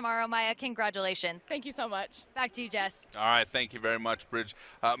semis tomorrow. Maya, congratulations. Thank you so much. Back to you, Jess. All right, thank you very much, Bridge.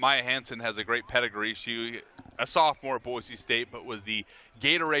 Maya Hansen has a great pedigree. She a sophomore at Boise State, but was the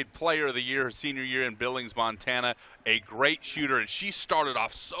Gatorade Player of the Year her senior year in Billings, Montana. A great shooter, and she started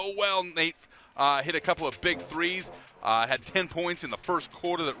off so well, Nate. Hit a couple of big threes, had 10 points in the first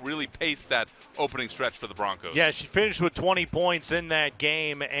quarter that really paced that opening stretch for the Broncos. Yeah, she finished with 20 points in that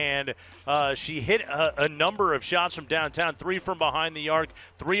game, and she hit a number of shots from downtown, 3 from behind the arc.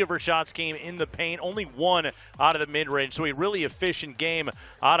 3 of her shots came in the paint, only 1 out of the mid-range. So a really efficient game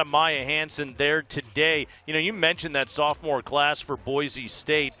out of Maya Hansen there today. You know, you mentioned that sophomore class for Boise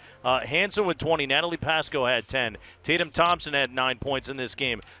State. Hansen with 20, Natalie Pasco had 10. Tatum Thompson had 9 points in this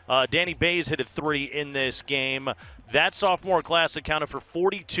game. Danny Bays hit a 3 in this game. That sophomore class accounted for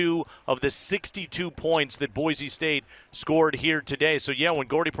 42 of the 62 points that Boise State scored here today. So, yeah, when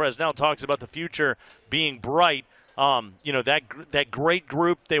Gordy Presnell talks about the future being bright, you know, that great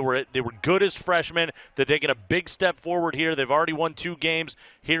group, they were good as freshmen. They're taking a big step forward here. They've already won 2 games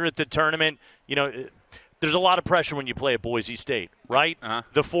here at the tournament. You know, there's a lot of pressure when you play at Boise State, right?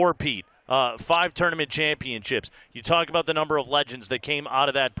 The 4-peat. 5 tournament championships. You talk about the number of legends that came out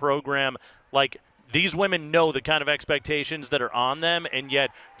of that program. Like, these women know the kind of expectations that are on them, and yet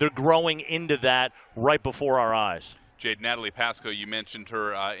they're growing into that right before our eyes. Jade, Natalie Pasco, you mentioned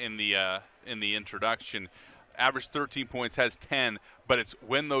her in the introduction. Averaged 13 points, has 10, but it's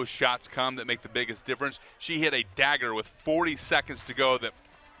when those shots come that make the biggest difference. She hit a dagger with 40 seconds to go that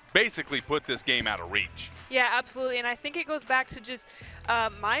basically put this game out of reach. Yeah, absolutely, and I think it goes back to just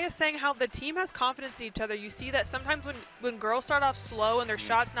Maya saying how the team has confidence in each other. You see that sometimes when girls start off slow and their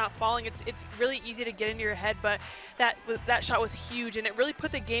shot's not falling, it's really easy to get into your head, but that shot was huge, and it really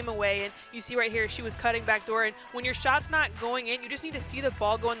put the game away. And you see right here, she was cutting back door, and when your shot's not going in, you just need to see the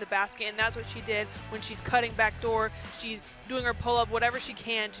ball go in the basket, and that's what she did when she's cutting back door. She's doing her pull-up, whatever she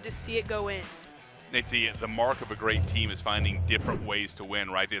can to just see it go in. Nate, the mark of a great team is finding different ways to win,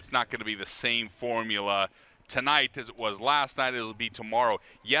 right? It's not going to be the same formula tonight as it was last night. It'll be tomorrow.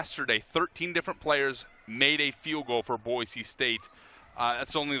 Yesterday, 13 different players made a field goal for Boise State.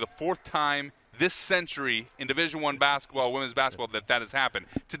 That's only the 4th time this century in Division I basketball, women's basketball, that has happened.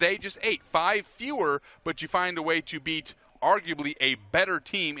 Today, just 8, 5 fewer, but you find a way to beat arguably a better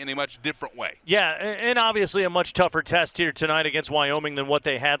team in a much different way. Yeah, and obviously a much tougher test here tonight against Wyoming than what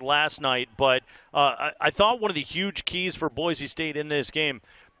they had last night. But I thought one of the huge keys for Boise State in this game,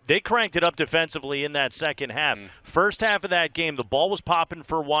 they cranked it up defensively in that second half. First half of that game, the ball was popping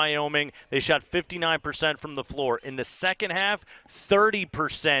for Wyoming. They shot 59% from the floor. In the second half,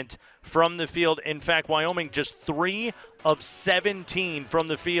 30% from the field. In fact, Wyoming just 3 of 17 from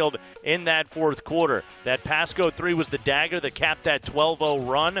the field in that fourth quarter. That Pasco 3 was the dagger that capped that 12-0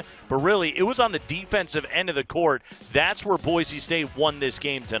 run. But really, it was on the defensive end of the court. That's where Boise State won this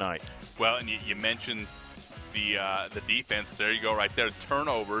game tonight. Well, and you mentioned the defense. There you go right there.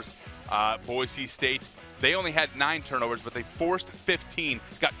 Turnovers. Boise State, they only had 9 turnovers, but they forced 15.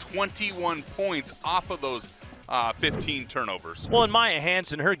 Got 21 points off of those 15 turnovers. Well, and Maya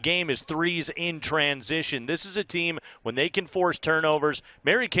Hansen, her game is threes in transition. This is a team, when they can force turnovers,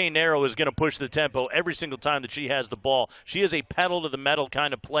 Mary Kay Narrow is going to push the tempo every single time that she has the ball. She is a pedal-to-the-metal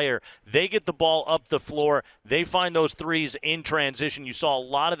kind of player. They get the ball up the floor. They find those threes in transition. You saw a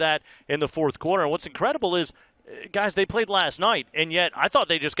lot of that in the fourth quarter. And what's incredible is, guys, they played last night, and yet I thought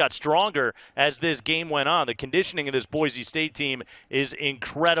they just got stronger as this game went on. The conditioning of this Boise State team is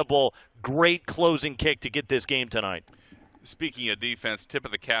incredible. Great closing kick to get this game tonight. Speaking of defense, tip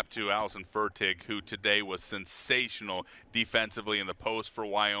of the cap to Allison Fertig, who today was sensational defensively in the post for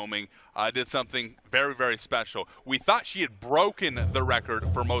Wyoming. Did something very, very special. We thought she had broken the record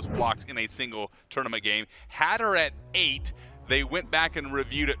for most blocks in a single tournament game. Had her at 8. They went back and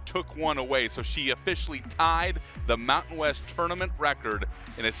reviewed it, took one away. So she officially tied the Mountain West tournament record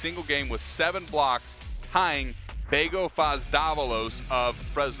in a single game with 7 blocks, tying Bego Fazdavalos of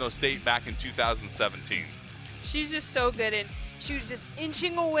Fresno State back in 2017. She's just so good, and she was just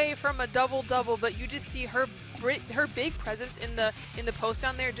inching away from a double-double, but you just see her big presence in the post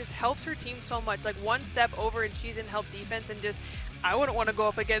down there just helps her team so much. Like one step over and she's in help defense, and just I wouldn't want to go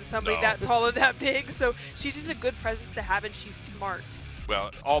up against somebody that tall and that big. So she's just a good presence to have, and she's smart. Well,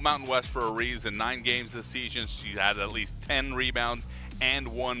 all Mountain West for a reason. 9 games this season. She had at least 10 rebounds and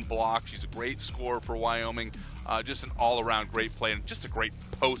 1 block. She's a great scorer for Wyoming. Just an all-around great play and just a great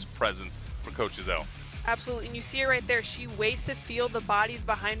post presence for Coach Giselle. Absolutely, and you see her right there. She waits to feel the bodies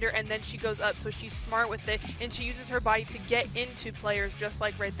behind her, and then she goes up. So she's smart with it, and she uses her body to get into players, just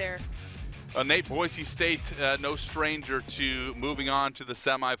like right there. Nate, Boise State, no stranger to moving on to the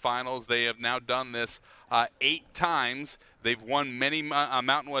semifinals. They have now done this 8 times. They've won many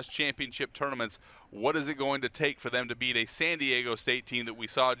Mountain West Championship tournaments. What is it going to take for them to beat a San Diego State team that we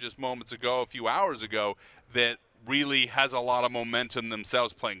saw just moments ago, a few hours ago, that really has a lot of momentum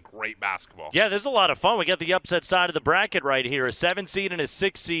themselves, playing great basketball? Yeah, there's a lot of fun. We got the upset side of the bracket right here. A 7 seed and a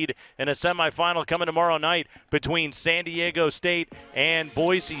 6 seed in a semifinal coming tomorrow night between San Diego State and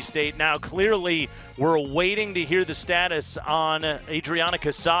Boise State. Now, clearly, we're waiting to hear the status on Adriana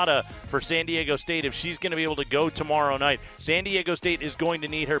Casada for San Diego State, if she's going to be able to go tomorrow night. San Diego State is going to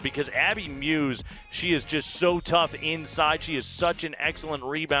need her because Abby Muse, she is just so tough inside. She is such an excellent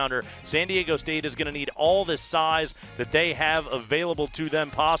rebounder. San Diego State is going to need all the size that they have available to them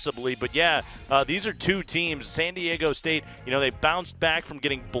possibly. But yeah, these are 2 teams. San Diego State, they bounced back from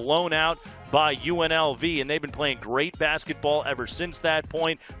getting blown out by UNLV, and they've been playing great basketball ever since that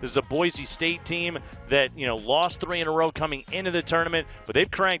point. This is a Boise State team that, lost 3 in a row coming into the tournament, but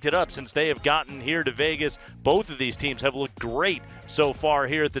they've cranked it up since they have gotten here to Vegas. Both of these teams have looked great so far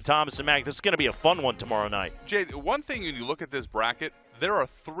here at the Thomas & Mack. This is going to be a fun one tomorrow night. Jade, one thing when you look at this bracket, there are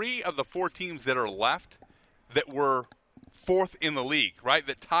 3 of the 4 teams that are left that were 4th in the league, right?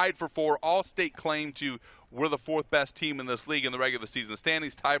 That tied for 4, all state claim to we're the 4th best team in this league in the regular season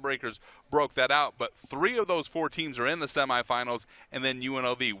standings. Tiebreakers broke that out, but 3 of those 4 teams are in the semifinals, and then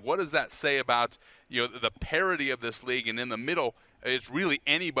UNLV. What does that say about the parity of this league? And in the middle, it's really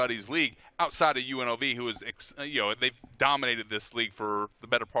anybody's league outside of UNLV, who is they've dominated this league for the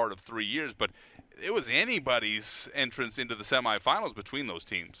better part of 3 years, but it was anybody's entrance into the semifinals between those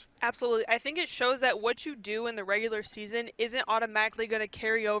teams. Absolutely. I think it shows that what you do in the regular season isn't automatically going to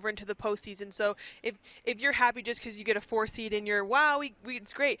carry over into the postseason. So if you're happy just because you get a 4 seed and you're, wow,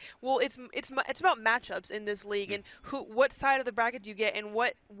 it's great. Well, it's about matchups in this league, and what side of the bracket do you get, and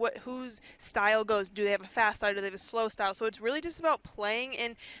whose style goes. Do they have a fast style? Do they have a slow style? So it's really just about playing,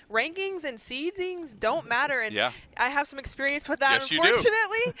 and rankings and seedings don't matter. And yeah. I have some experience with that, yes,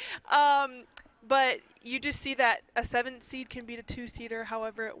 unfortunately. But you just see that a 7 seed can beat a 2 seeder,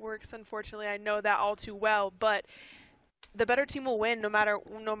 however it works. Unfortunately, I know that all too well. But the better team will win no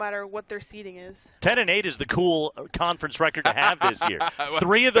matter what their seeding is. 10-8 is the cool conference record to have this year.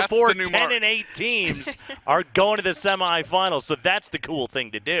 3 of the 4 10-8 teams are going to the semifinals, so that's the cool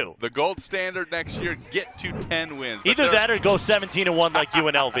thing to do. The gold standard next year: get to 10 wins. Either that or go 17-1 like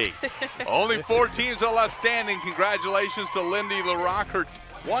UNLV. Only 4 teams are left standing. Congratulations to Lindy LaRock, her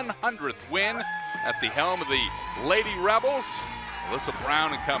 100th win at the helm of the Lady Rebels. Alyssa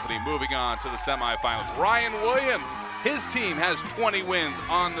Brown and company moving on to the semifinals. Ryan Williams, his team has 20 wins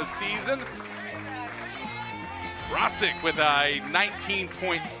on the season. Rosick with a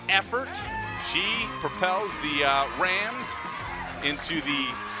 19-point effort. She propels the Rams into the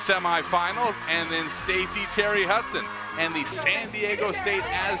semifinals. And then Stacy Terry Hudson and the San Diego State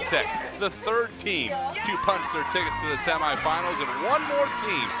Aztecs, the 3rd team to punch their tickets to the semifinals. And one more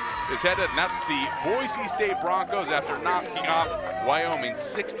team is headed, and that's the Boise State Broncos after knocking off Wyoming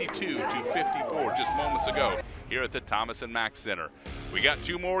 62-54 just moments ago here at the Thomas & Mack Center. We got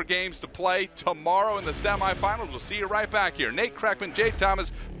 2 more games to play tomorrow in the semifinals. We'll see you right back here. Nate Kreckman, Jay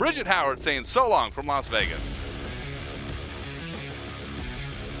Thomas, Bridget Howard saying so long from Las Vegas.